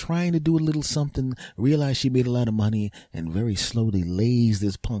 He was trying to do a little something, realized she made a lot of money, and very slowly lays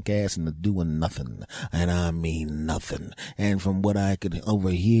this punk ass into doing nothing. And I mean nothing. And from what I could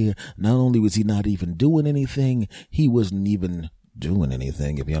overhear, not only was he not even doing anything, he wasn't even doing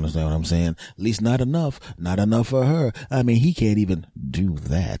anything, if you understand what I'm saying. At least not enough for her. I mean, he can't even do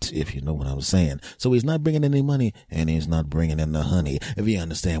that, if you know what I'm saying. So he's not bringing any money, and he's not bringing in the honey, if you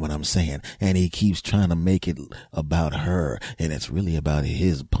understand what I'm saying. And he keeps trying to make it about her, and it's really about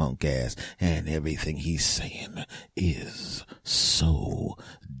his punk ass, and everything he's saying is so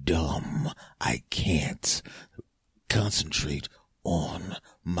dumb. I can't concentrate on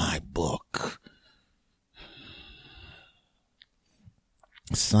my book.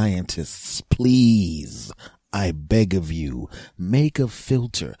 Scientists, please, I beg of you, make a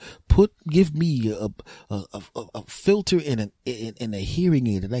filter. Give me a filter in a hearing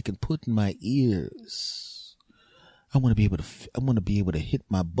aid that I can put in my ears. I want to be able to hit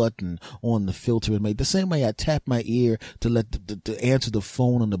my button on the filter and make the same way I tap my ear to answer the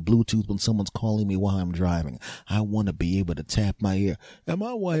phone on the Bluetooth when someone's calling me while I'm driving. I want to be able to tap my ear. And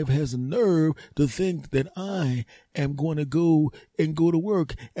my wife has a nerve to think that I am going to go to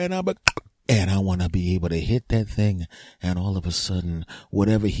work, and I want to be able to hit that thing, and all of a sudden,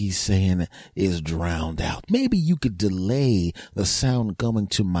 whatever he's saying is drowned out. Maybe you could delay the sound coming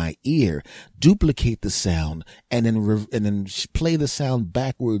to my ear, duplicate the sound, and then play the sound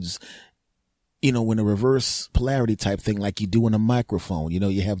backwards, in a reverse polarity type thing like you do in a microphone.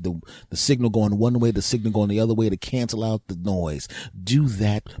 You have the signal going one way, the signal going the other way to cancel out the noise. Do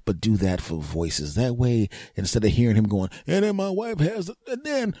that, but do that for voices. That way, instead of hearing him going, and then my wife has, and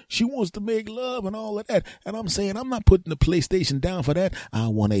then she wants to make love and all of that. And I'm saying, I'm not putting the PlayStation down for that. I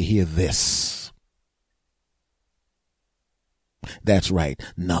want to hear this. That's right.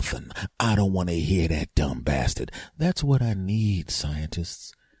 Nothing. I don't want to hear that dumb bastard. That's what I need,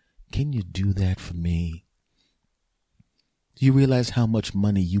 scientists. Can you do that for me? Do you realize how much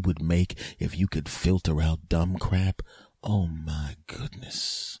money you would make if you could filter out dumb crap? Oh my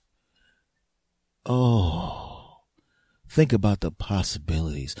goodness. Oh, think about the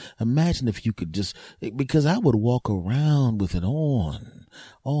possibilities. Imagine if you could because I would walk around with it on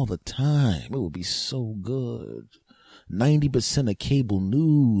all the time. It would be so good. 90% of cable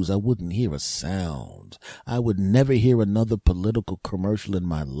news, I wouldn't hear a sound. I would never hear another political commercial in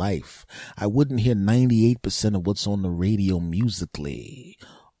my life. I wouldn't hear 98% of what's on the radio musically.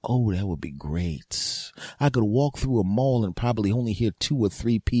 Oh, that would be great. I could walk through a mall and probably only hear 2 or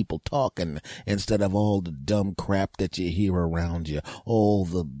 3 people talking instead of all the dumb crap that you hear around you. All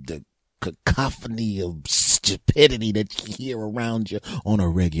the cacophony of stupidity that you hear around you on a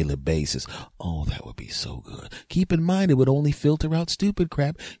regular basis. Oh, that would be so good. Keep in mind, it would only filter out stupid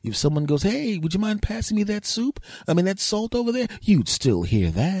crap. If someone goes, hey, would you mind passing me that soup? That salt over there? You'd still hear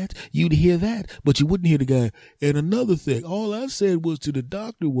that. You'd hear that, but you wouldn't hear the guy. And another thing, all I said was to the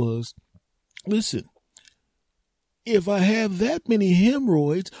doctor was, listen, if I have that many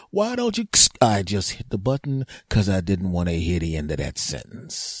hemorrhoids, why don't you... I just hit the button because I didn't want to hear the end of that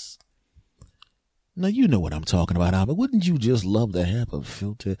sentence. Now, you know what I'm talking about, Albert. Wouldn't you just love to have a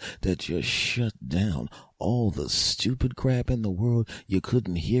filter that just shut down all the stupid crap in the world? You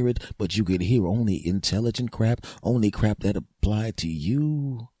couldn't hear it, but you could hear only intelligent crap, only crap that applied to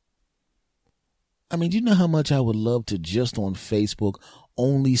you. Do you know how much I would love to just on Facebook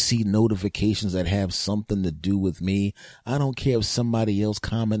only see notifications that have something to do with me? I don't care if somebody else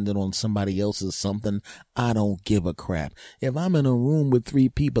commented on somebody else's something. I don't give a crap. If I'm in a room with 3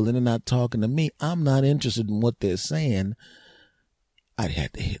 people and they're not talking to me, I'm not interested in what they're saying. I'd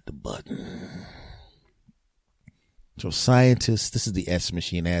have to hit the button. So scientists, this is the S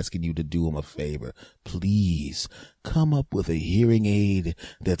Machine asking you to do them a favor. Please come up with a hearing aid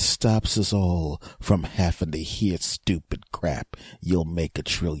that stops us all from having to hear stupid crap. You'll make $1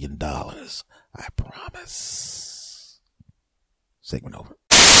 trillion. I promise. Segment over.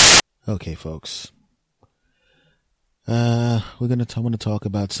 Okay, folks. I'm going to talk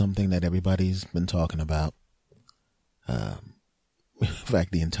about something that everybody's been talking about. In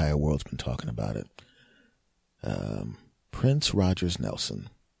fact, the entire world's been talking about it. Prince Rogers Nelson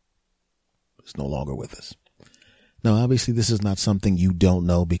is no longer with us. Now, obviously, this is not something you don't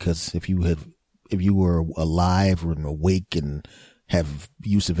know, because if you were alive or awake and have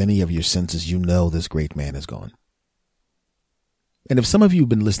use of any of your senses, you know this great man is gone. And if some of you have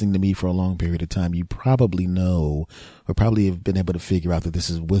been listening to me for a long period of time, you probably know, or probably have been able to figure out, that this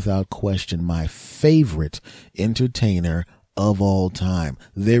is without question my favorite entertainer of all time.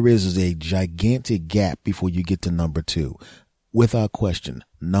 There is a gigantic gap before you get to number 2. Without question,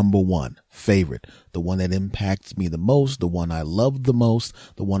 number 1, favorite, the one that impacts me the most, the one I loved the most,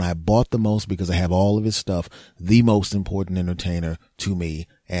 the one I bought the most because I have all of his stuff, the most important entertainer to me,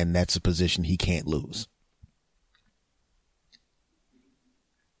 and that's a position he can't lose.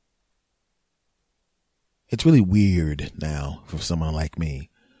 It's really weird now for someone like me,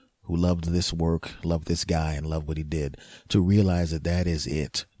 who loved this work, loved this guy, and loved what he did, to realize that that is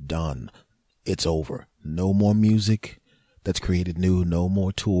it. Done. It's over. No more music that's created new, no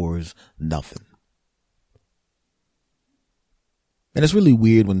more tours, nothing. And it's really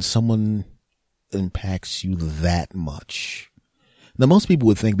weird when someone impacts you that much. Now, most people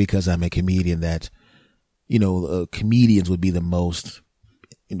would think, because I'm a comedian, that, comedians would be the most,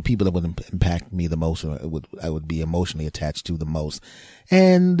 people that would impact me the most, or I would be emotionally attached to the most.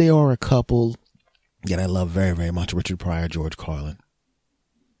 And there are a couple that I love very, very much: Richard Pryor, George Carlin.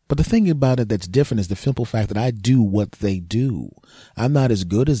 But the thing about it that's different is the simple fact that I do what they do. I'm not as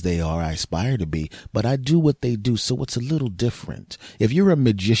good as they are, I aspire to be, but I do what they do, so it's a little different. If you're a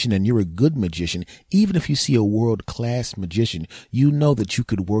magician and you're a good magician, even if you see a world-class magician, you know that you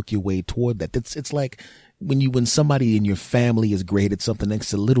could work your way toward that. It's like when somebody in your family is great at something,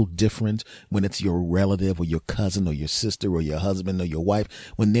 it's a little different when it's your relative or your cousin or your sister or your husband or your wife.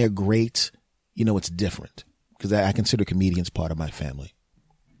 When they're great, it's different, because I consider comedians part of my family.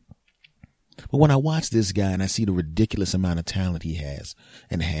 But when I watch this guy and I see the ridiculous amount of talent he has,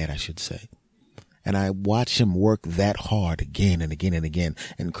 and had, I should say, and I watch him work that hard again and again and again,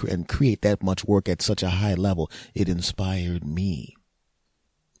 and create that much work at such a high level, it inspired me.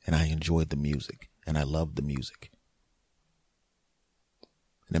 And I enjoyed the music, and I loved the music.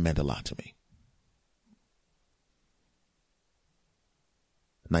 And it meant a lot to me.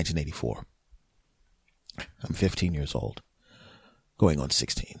 1984. I'm 15 years old, going on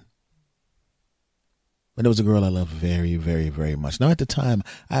 16. And there was a girl I loved very, very, very much. Now, at the time,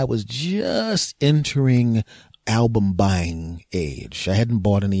 I was just entering album buying age. I hadn't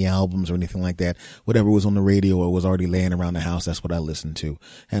bought any albums or anything like that. Whatever was on the radio or was already laying around the house, that's what I listened to.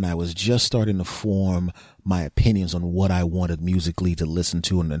 And I was just starting to form my opinions on what I wanted musically to listen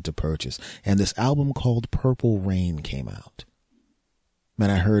to and then to purchase. And this album called Purple Rain came out. Man,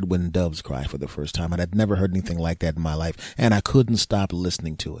 I heard When Doves Cry for the first time, and I'd never heard anything like that in my life. And I couldn't stop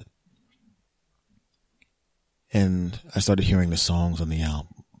listening to it. And I started hearing the songs on the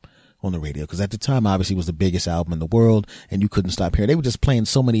album, on the radio, because at the time, obviously, it was the biggest album in the world, and you couldn't stop hearing. They were just playing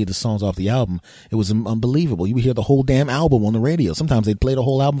so many of the songs off the album. It was unbelievable. You would hear the whole damn album on the radio. Sometimes they'd play the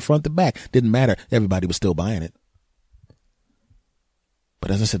whole album front to back. Didn't matter. Everybody was still buying it.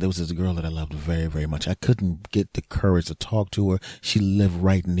 But as I said, there was this girl that I loved very, very much. I couldn't get the courage to talk to her. She lived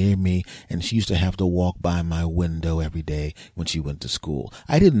right near me, and she used to have to walk by my window every day when she went to school.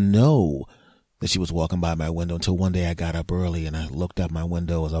 I didn't know that she was walking by my window until one day I got up early and I looked out my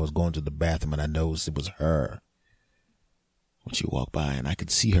window as I was going to the bathroom, and I noticed it was her when she walked by, and I could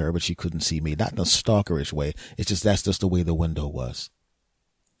see her, but she couldn't see me. Not in a stalkerish way. It's just, that's just the way the window was.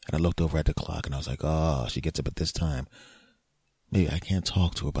 And I looked over at the clock and I was like, oh, she gets up at this time. Maybe I can't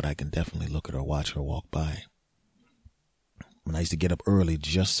talk to her, but I can definitely look at her, watch her walk by. And I used to get up early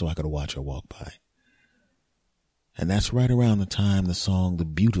just so I could watch her walk by. And that's right around the time the song The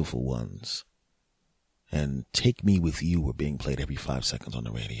Beautiful Ones and Take Me With You were being played every 5 seconds on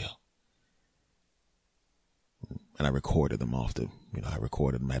the radio. And I recorded them off I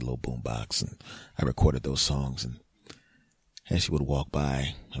recorded them at a little boombox, and I recorded those songs. And as she would walk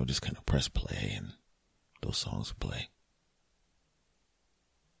by, I would just kind of press play, and those songs would play.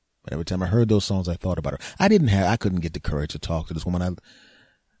 But every time I heard those songs, I thought about her. I couldn't get the courage to talk to this woman.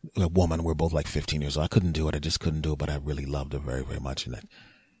 a woman. We're both like 15 years old. I couldn't do it. I just couldn't do it, but I really loved her very, very much. And that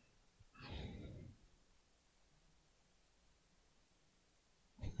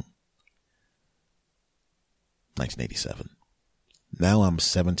 1987. Now I'm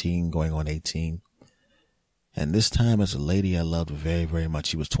 17, going on 18. And this time as a lady I loved very, very much.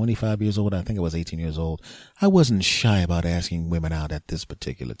 She was 25 years old. I think I was 18 years old. I wasn't shy about asking women out at this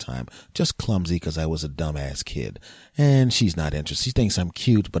particular time. Just clumsy because I was a dumbass kid. And she's not interested. She thinks I'm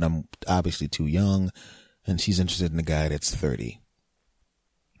cute, but I'm obviously too young. And she's interested in a guy that's 30.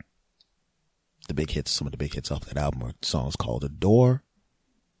 Some of the big hits off that album are songs called Adore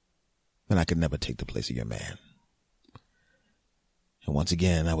and I Could Never Take the Place of Your Man. And once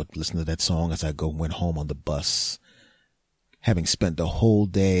again, I would listen to that song as I went home on the bus, having spent the whole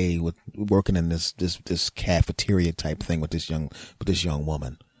day working in this cafeteria type thing with this young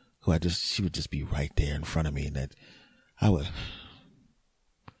woman, who she would just be right there in front of me, and I was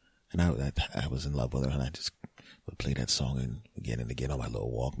in love with her, and I just would play that song again and again on my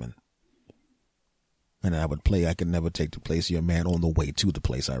little Walkman. And I would play I Could Never Take the Place of Your Man on the way to the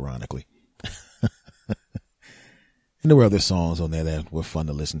place, ironically. And there were other songs on there that were fun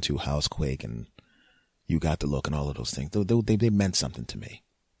to listen to, Housequake and You Got the Look and all of those things. They meant something to me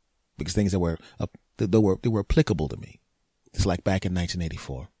because things that were applicable to me. It's like back in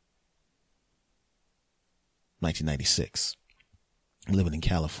 1984, 1996, living in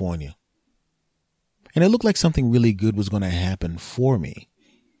California. And it looked like something really good was going to happen for me.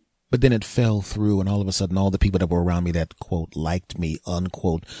 But then it fell through, and all of a sudden, all the people that were around me that, quote, liked me,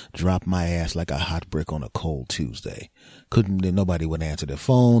 unquote, dropped my ass like a hot brick on a cold Tuesday. Nobody would answer their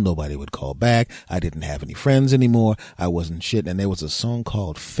phone. Nobody would call back. I didn't have any friends anymore. I wasn't shit. And there was a song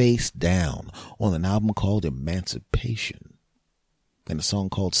called Face Down on an album called Emancipation, and a song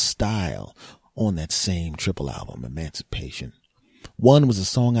called Style on that same triple album, Emancipation. One was a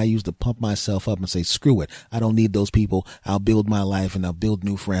song I used to pump myself up and say, screw it. I don't need those people. I'll build my life and I'll build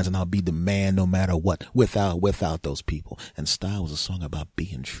new friends and I'll be the man no matter what without those people. And Style was a song about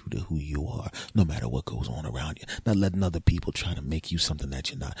being true to who you are, no matter what goes on around you. Not letting other people try to make you something that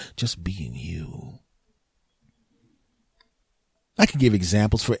you're not. Just being you. I could give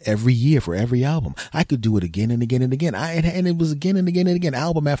examples for every year, for every album. I could do it again and again and again. And it was again and again and again,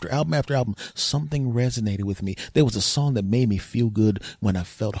 album after album after album. Something resonated with me. There was a song that made me feel good when I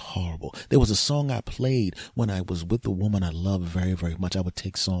felt horrible. There was a song I played when I was with the woman I loved very, very much. I would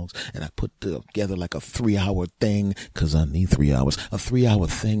take songs and I put together like a 3-hour thing, because I need 3 hours, a 3-hour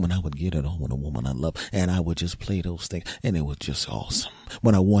thing when I would get it on with a woman I love. And I would just play those things. And it was just awesome.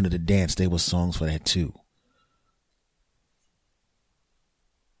 When I wanted to dance, there were songs for that too.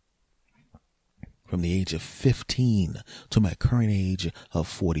 From the age of 15 to my current age of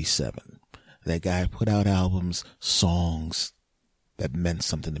 47. That guy put out albums, songs that meant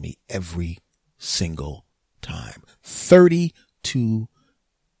something to me every single time. 32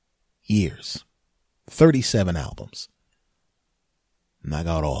 years. 37 albums. And I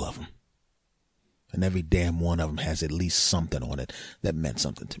got all of them. And every damn one of them has at least something on it that meant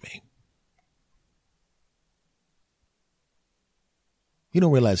something to me. You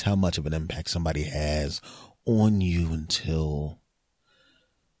don't realize how much of an impact somebody has on you until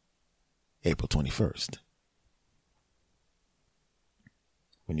April 21st.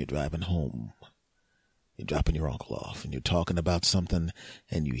 When you're driving home, you're dropping your uncle off, and you're talking about something,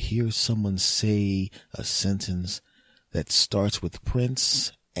 and you hear someone say a sentence that starts with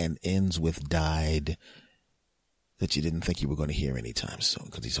Prince and ends with died that you didn't think you were going to hear anytime soon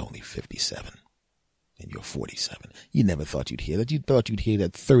because he's only 57. And you're 47. You never thought you'd hear that. You thought you'd hear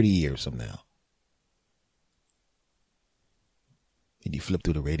that 30 years from now. And you flip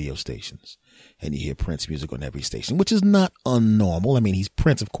through the radio stations and you hear Prince music on every station, which is not unnormal. I mean, he's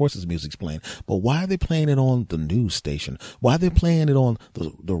Prince. Of course his music's playing. But why are they playing it on the news station? Why are they playing it on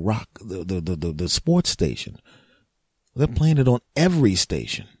the rock, the sports station? They're playing it on every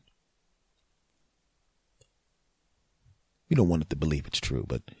station. You don't want it to believe it's true,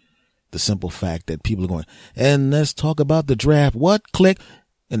 but the simple fact that people are going, and let's talk about the draft. What? Click.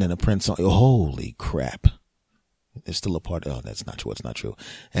 And then a Prince song. Holy crap. There's still a part. Oh, that's not true. It's not true.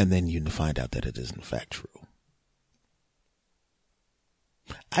 And then you find out that it is in fact true.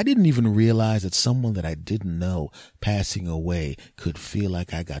 I didn't even realize that someone that I didn't know passing away could feel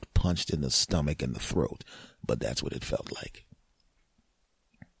like I got punched in the stomach and the throat. But that's what it felt like.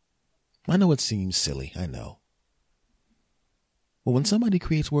 I know it seems silly. I know. But when somebody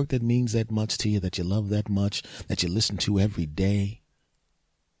creates work that means that much to you, that you love that much, that you listen to every day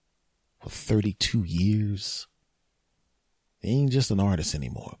for 32 years, they ain't just an artist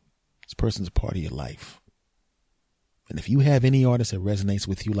anymore. This person's a part of your life. And if you have any artist that resonates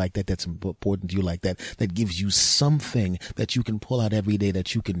with you like that, that's important to you like that, that gives you something that you can pull out every day,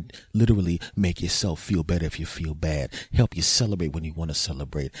 that you can literally make yourself feel better if you feel bad, help you celebrate when you want to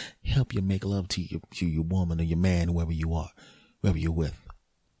celebrate, help you make love to your woman or your man, whoever you are, whoever you're with.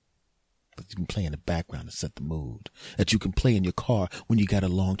 That you can play in the background and set the mood. That you can play in your car when you got a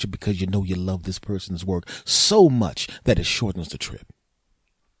long trip because you know you love this person's work so much that it shortens the trip.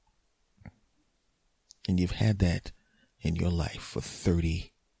 And you've had that in your life for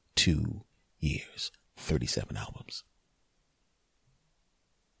 32 years, 37 albums.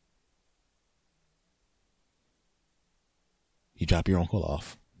 You drop your uncle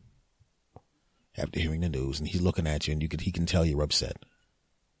off after hearing the news, and he's looking at you, and he can tell you're upset.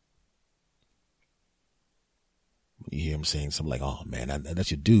 When you hear him saying something like, "Oh man,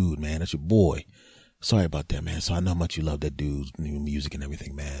 that's your dude, man. That's your boy. Sorry about that, man. So I know how much you love that dude's new music and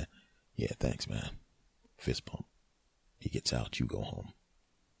everything, man. Yeah, thanks, man." Fist bump. He gets out, you go home.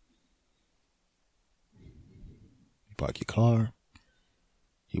 You park your car.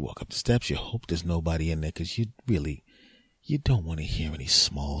 You walk up the steps. You hope there's nobody in there because you don't want to hear any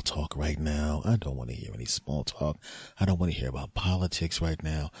small talk right now. I don't want to hear any small talk. I don't want to hear about politics right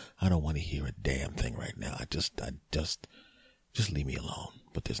now. I don't want to hear a damn thing right now. I just leave me alone.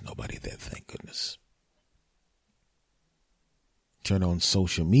 But there's nobody there, thank goodness. Turn on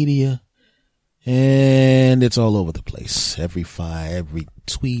social media. And it's all over the place. Every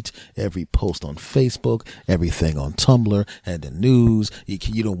tweet, every post on Facebook, everything on Tumblr and the news.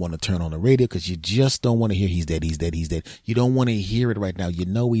 You don't want to turn on the radio because you just don't want to hear he's dead, he's dead, he's dead. You don't want to hear it right now. You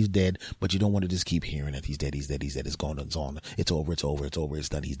know he's dead, but you don't want to just keep hearing it. He's dead, he's dead, he's dead. It's gone, it's on. It's over, it's over, it's over, it's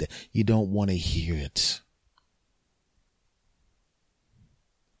done, he's dead. You don't want to hear it.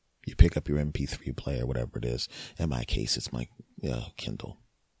 You pick up your MP3 player, whatever it is. In my case, it's my Kindle.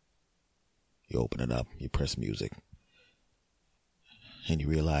 You open it up, you press music, and you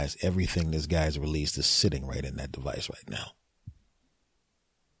realize everything this guy's released is sitting right in that device right now.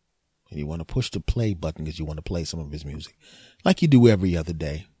 And you want to push the play button because you want to play some of his music like you do every other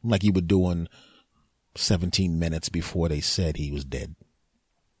day, like you were doing 17 minutes before they said he was dead.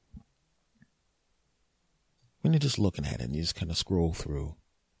 When you're just looking at it and you just kind of scroll through,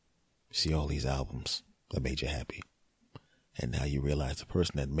 you see all these albums that made you happy. And now you realize the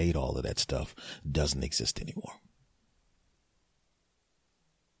person that made all of that stuff doesn't exist anymore.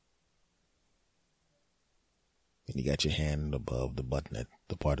 And you got your hand above the button at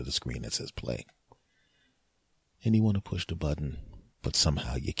the part of the screen that says play. And you want to push the button, but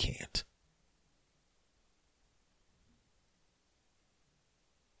somehow you can't.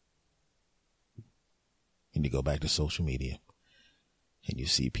 And you go back to social media and you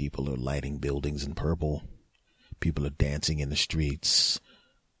see people are lighting buildings in purple. People are dancing in the streets.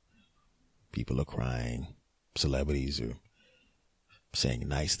 People are crying. Celebrities are saying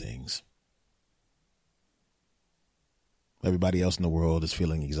nice things. Everybody else in the world is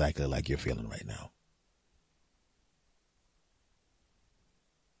feeling exactly like you're feeling right now.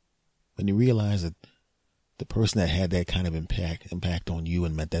 When you realize that the person that had that kind of impact on you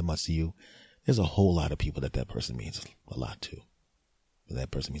and meant that much to you, there's a whole lot of people that person means a lot to.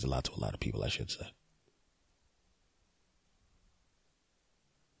 That person means a lot to a lot of people, I should say.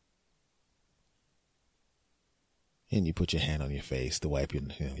 And you put your hand on your face to wipe your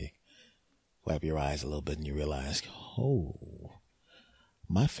eyes a little bit, and you realize, oh,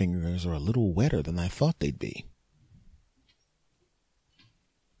 my fingers are a little wetter than I thought they'd be.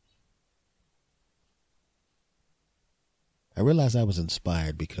 I realized I was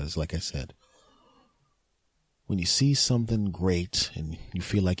inspired because, like I said, when you see something great and you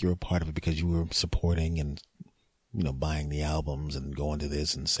feel like you're a part of it because you were supporting and, buying the albums and going to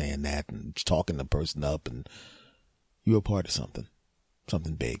this and saying that and talking the person up, and you're a part of something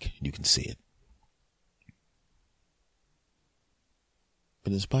big. You can see it.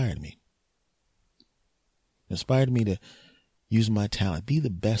 It inspired me. It inspired me to use my talent, be the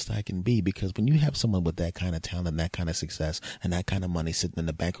best I can be, because when you have someone with that kind of talent and that kind of success and that kind of money sitting in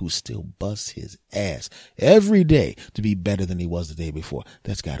the bank who still busts his ass every day to be better than he was the day before,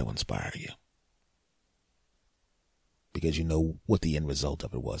 that's got to inspire you. Because you know what the end result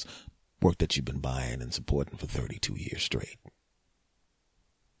of it was. Work that you've been buying and supporting for 32 years straight.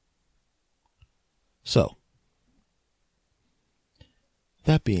 So,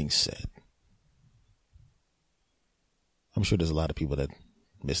 that being said, I'm sure there's a lot of people that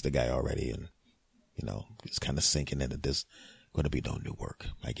miss the guy already and, it's kind of sinking in that there's going to be no new work.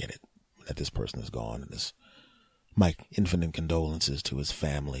 I get it. That this person is gone, and my infinite condolences to his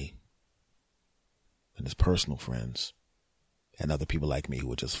family and his personal friends and other people like me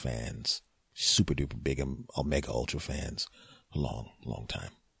who are just fans super duper big Omega Ultra fans a long, long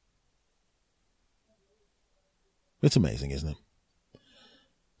time. It's amazing, isn't it?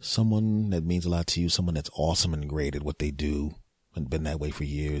 Someone that means a lot to you, someone that's awesome and great at what they do and been that way for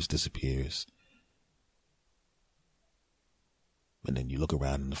years, disappears. And then you look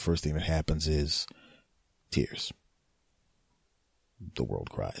around and the first thing that happens is tears. The world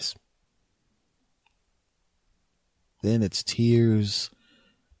cries. Then it's tears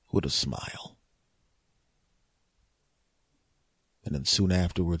with a smile. And then soon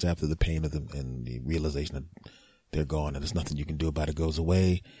afterwards, after the pain of them and the realization that they're gone and there's nothing you can do about it goes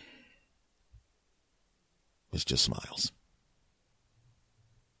away, it's just smiles.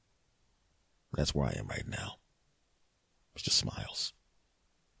 That's where I am right now. It's just smiles.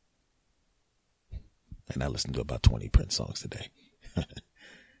 And I listened to about 20 Prince songs today.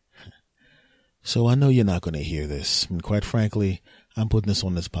 So I know you're not going to hear this. And quite frankly, I'm putting this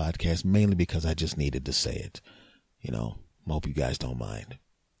on this podcast mainly because I just needed to say it. You know, I hope you guys don't mind.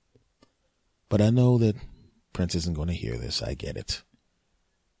 But I know that Prince isn't going to hear this. I get it.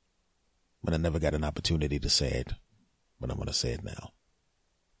 But I never got an opportunity to say it. But I'm going to say it now.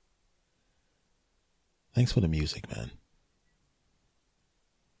 Thanks for the music, man.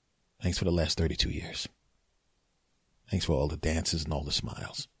 Thanks for the last 32 years. Thanks for all the dances and all the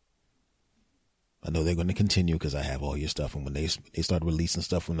smiles. I know they're going to continue because I have all your stuff. And when they start releasing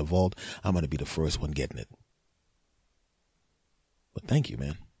stuff from the vault, I'm going to be the first one getting it. But thank you,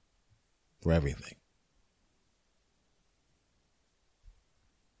 man, for everything.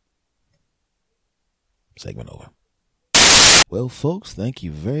 Segment over. Well, folks, thank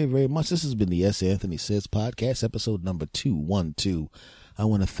you very, very much. This has been the S. Anthony Says podcast, episode number 212. I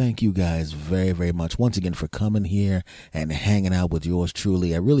want to thank you guys very, very much once again for coming here and hanging out with yours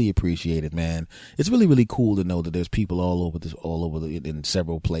truly. I really appreciate it, man. It's really, really cool to know that there's people in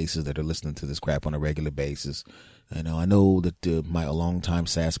several places that are listening to this crap on a regular basis. I know that my longtime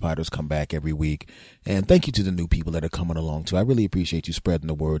SAS Potters come back every week. And thank you to the new people that are coming along, too. I really appreciate you spreading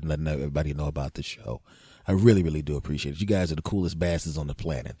the word and letting everybody know about the show. I really, really do appreciate it. You guys are the coolest bastards on the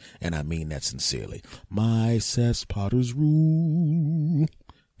planet, and I mean that sincerely. My SAS Potters rule.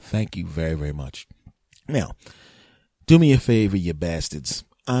 Thank you very, very much. Now, do me a favor, you bastards.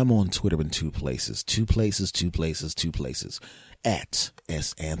 I'm on Twitter in two places. At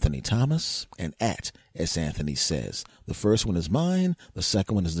S. Anthony Thomas and at S. Anthony Says. The first one is mine. The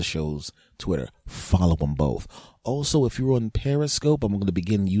second one is the show's Twitter. Follow them both. Also, if you're on Periscope, I'm going to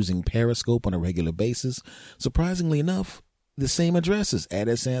begin using Periscope on a regular basis. Surprisingly enough, the same addresses, at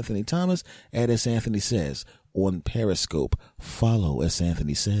S. Anthony Thomas, at S. Anthony Says. On Periscope, follow S.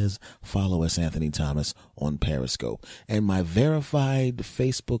 Anthony Says, follow S. Anthony Thomas on Periscope. And my verified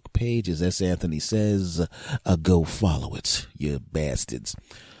Facebook page is S. Anthony Says. Go follow it, you bastards.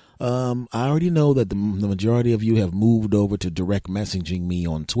 I already know that the majority of you have moved over to direct messaging me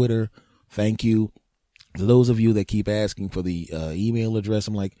on Twitter. Thank you. To those of you that keep asking for the email address,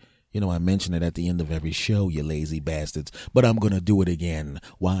 I'm like, I mention it at the end of every show, you lazy bastards, but I'm going to do it again.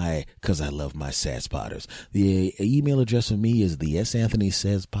 Why? Because I love my SAS Potters. The email address for me is the S. Anthony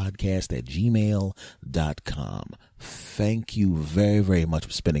Says podcast at gmail.com. Thank you very, very much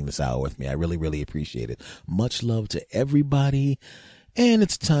for spending this hour with me. I really, really appreciate it. Much love to everybody. And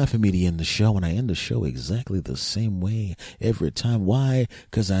it's time for me to end the show, and I end the show exactly the same way every time. Why?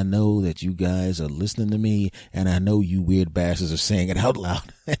 Because I know that you guys are listening to me, and I know you weird bastards are saying it out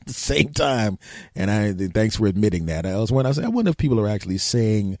loud at the same time. And thanks for admitting that. I wonder if people are actually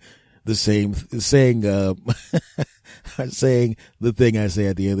saying saying the thing I say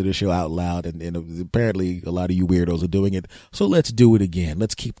at the end of the show out loud, and apparently a lot of you weirdos are doing it. So let's do it again.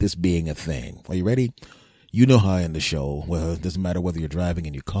 Let's keep this being a thing. Are you ready? You know how I end the show. Well, it doesn't matter whether you're driving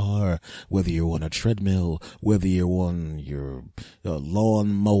in your car, whether you're on a treadmill, whether you're on your lawn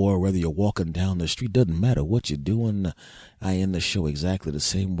mower, whether you're walking down the street. Doesn't matter what you're doing. I end the show exactly the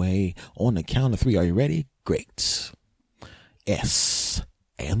same way. On the count of three. Are you ready? Great. S.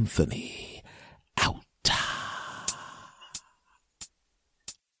 Anthony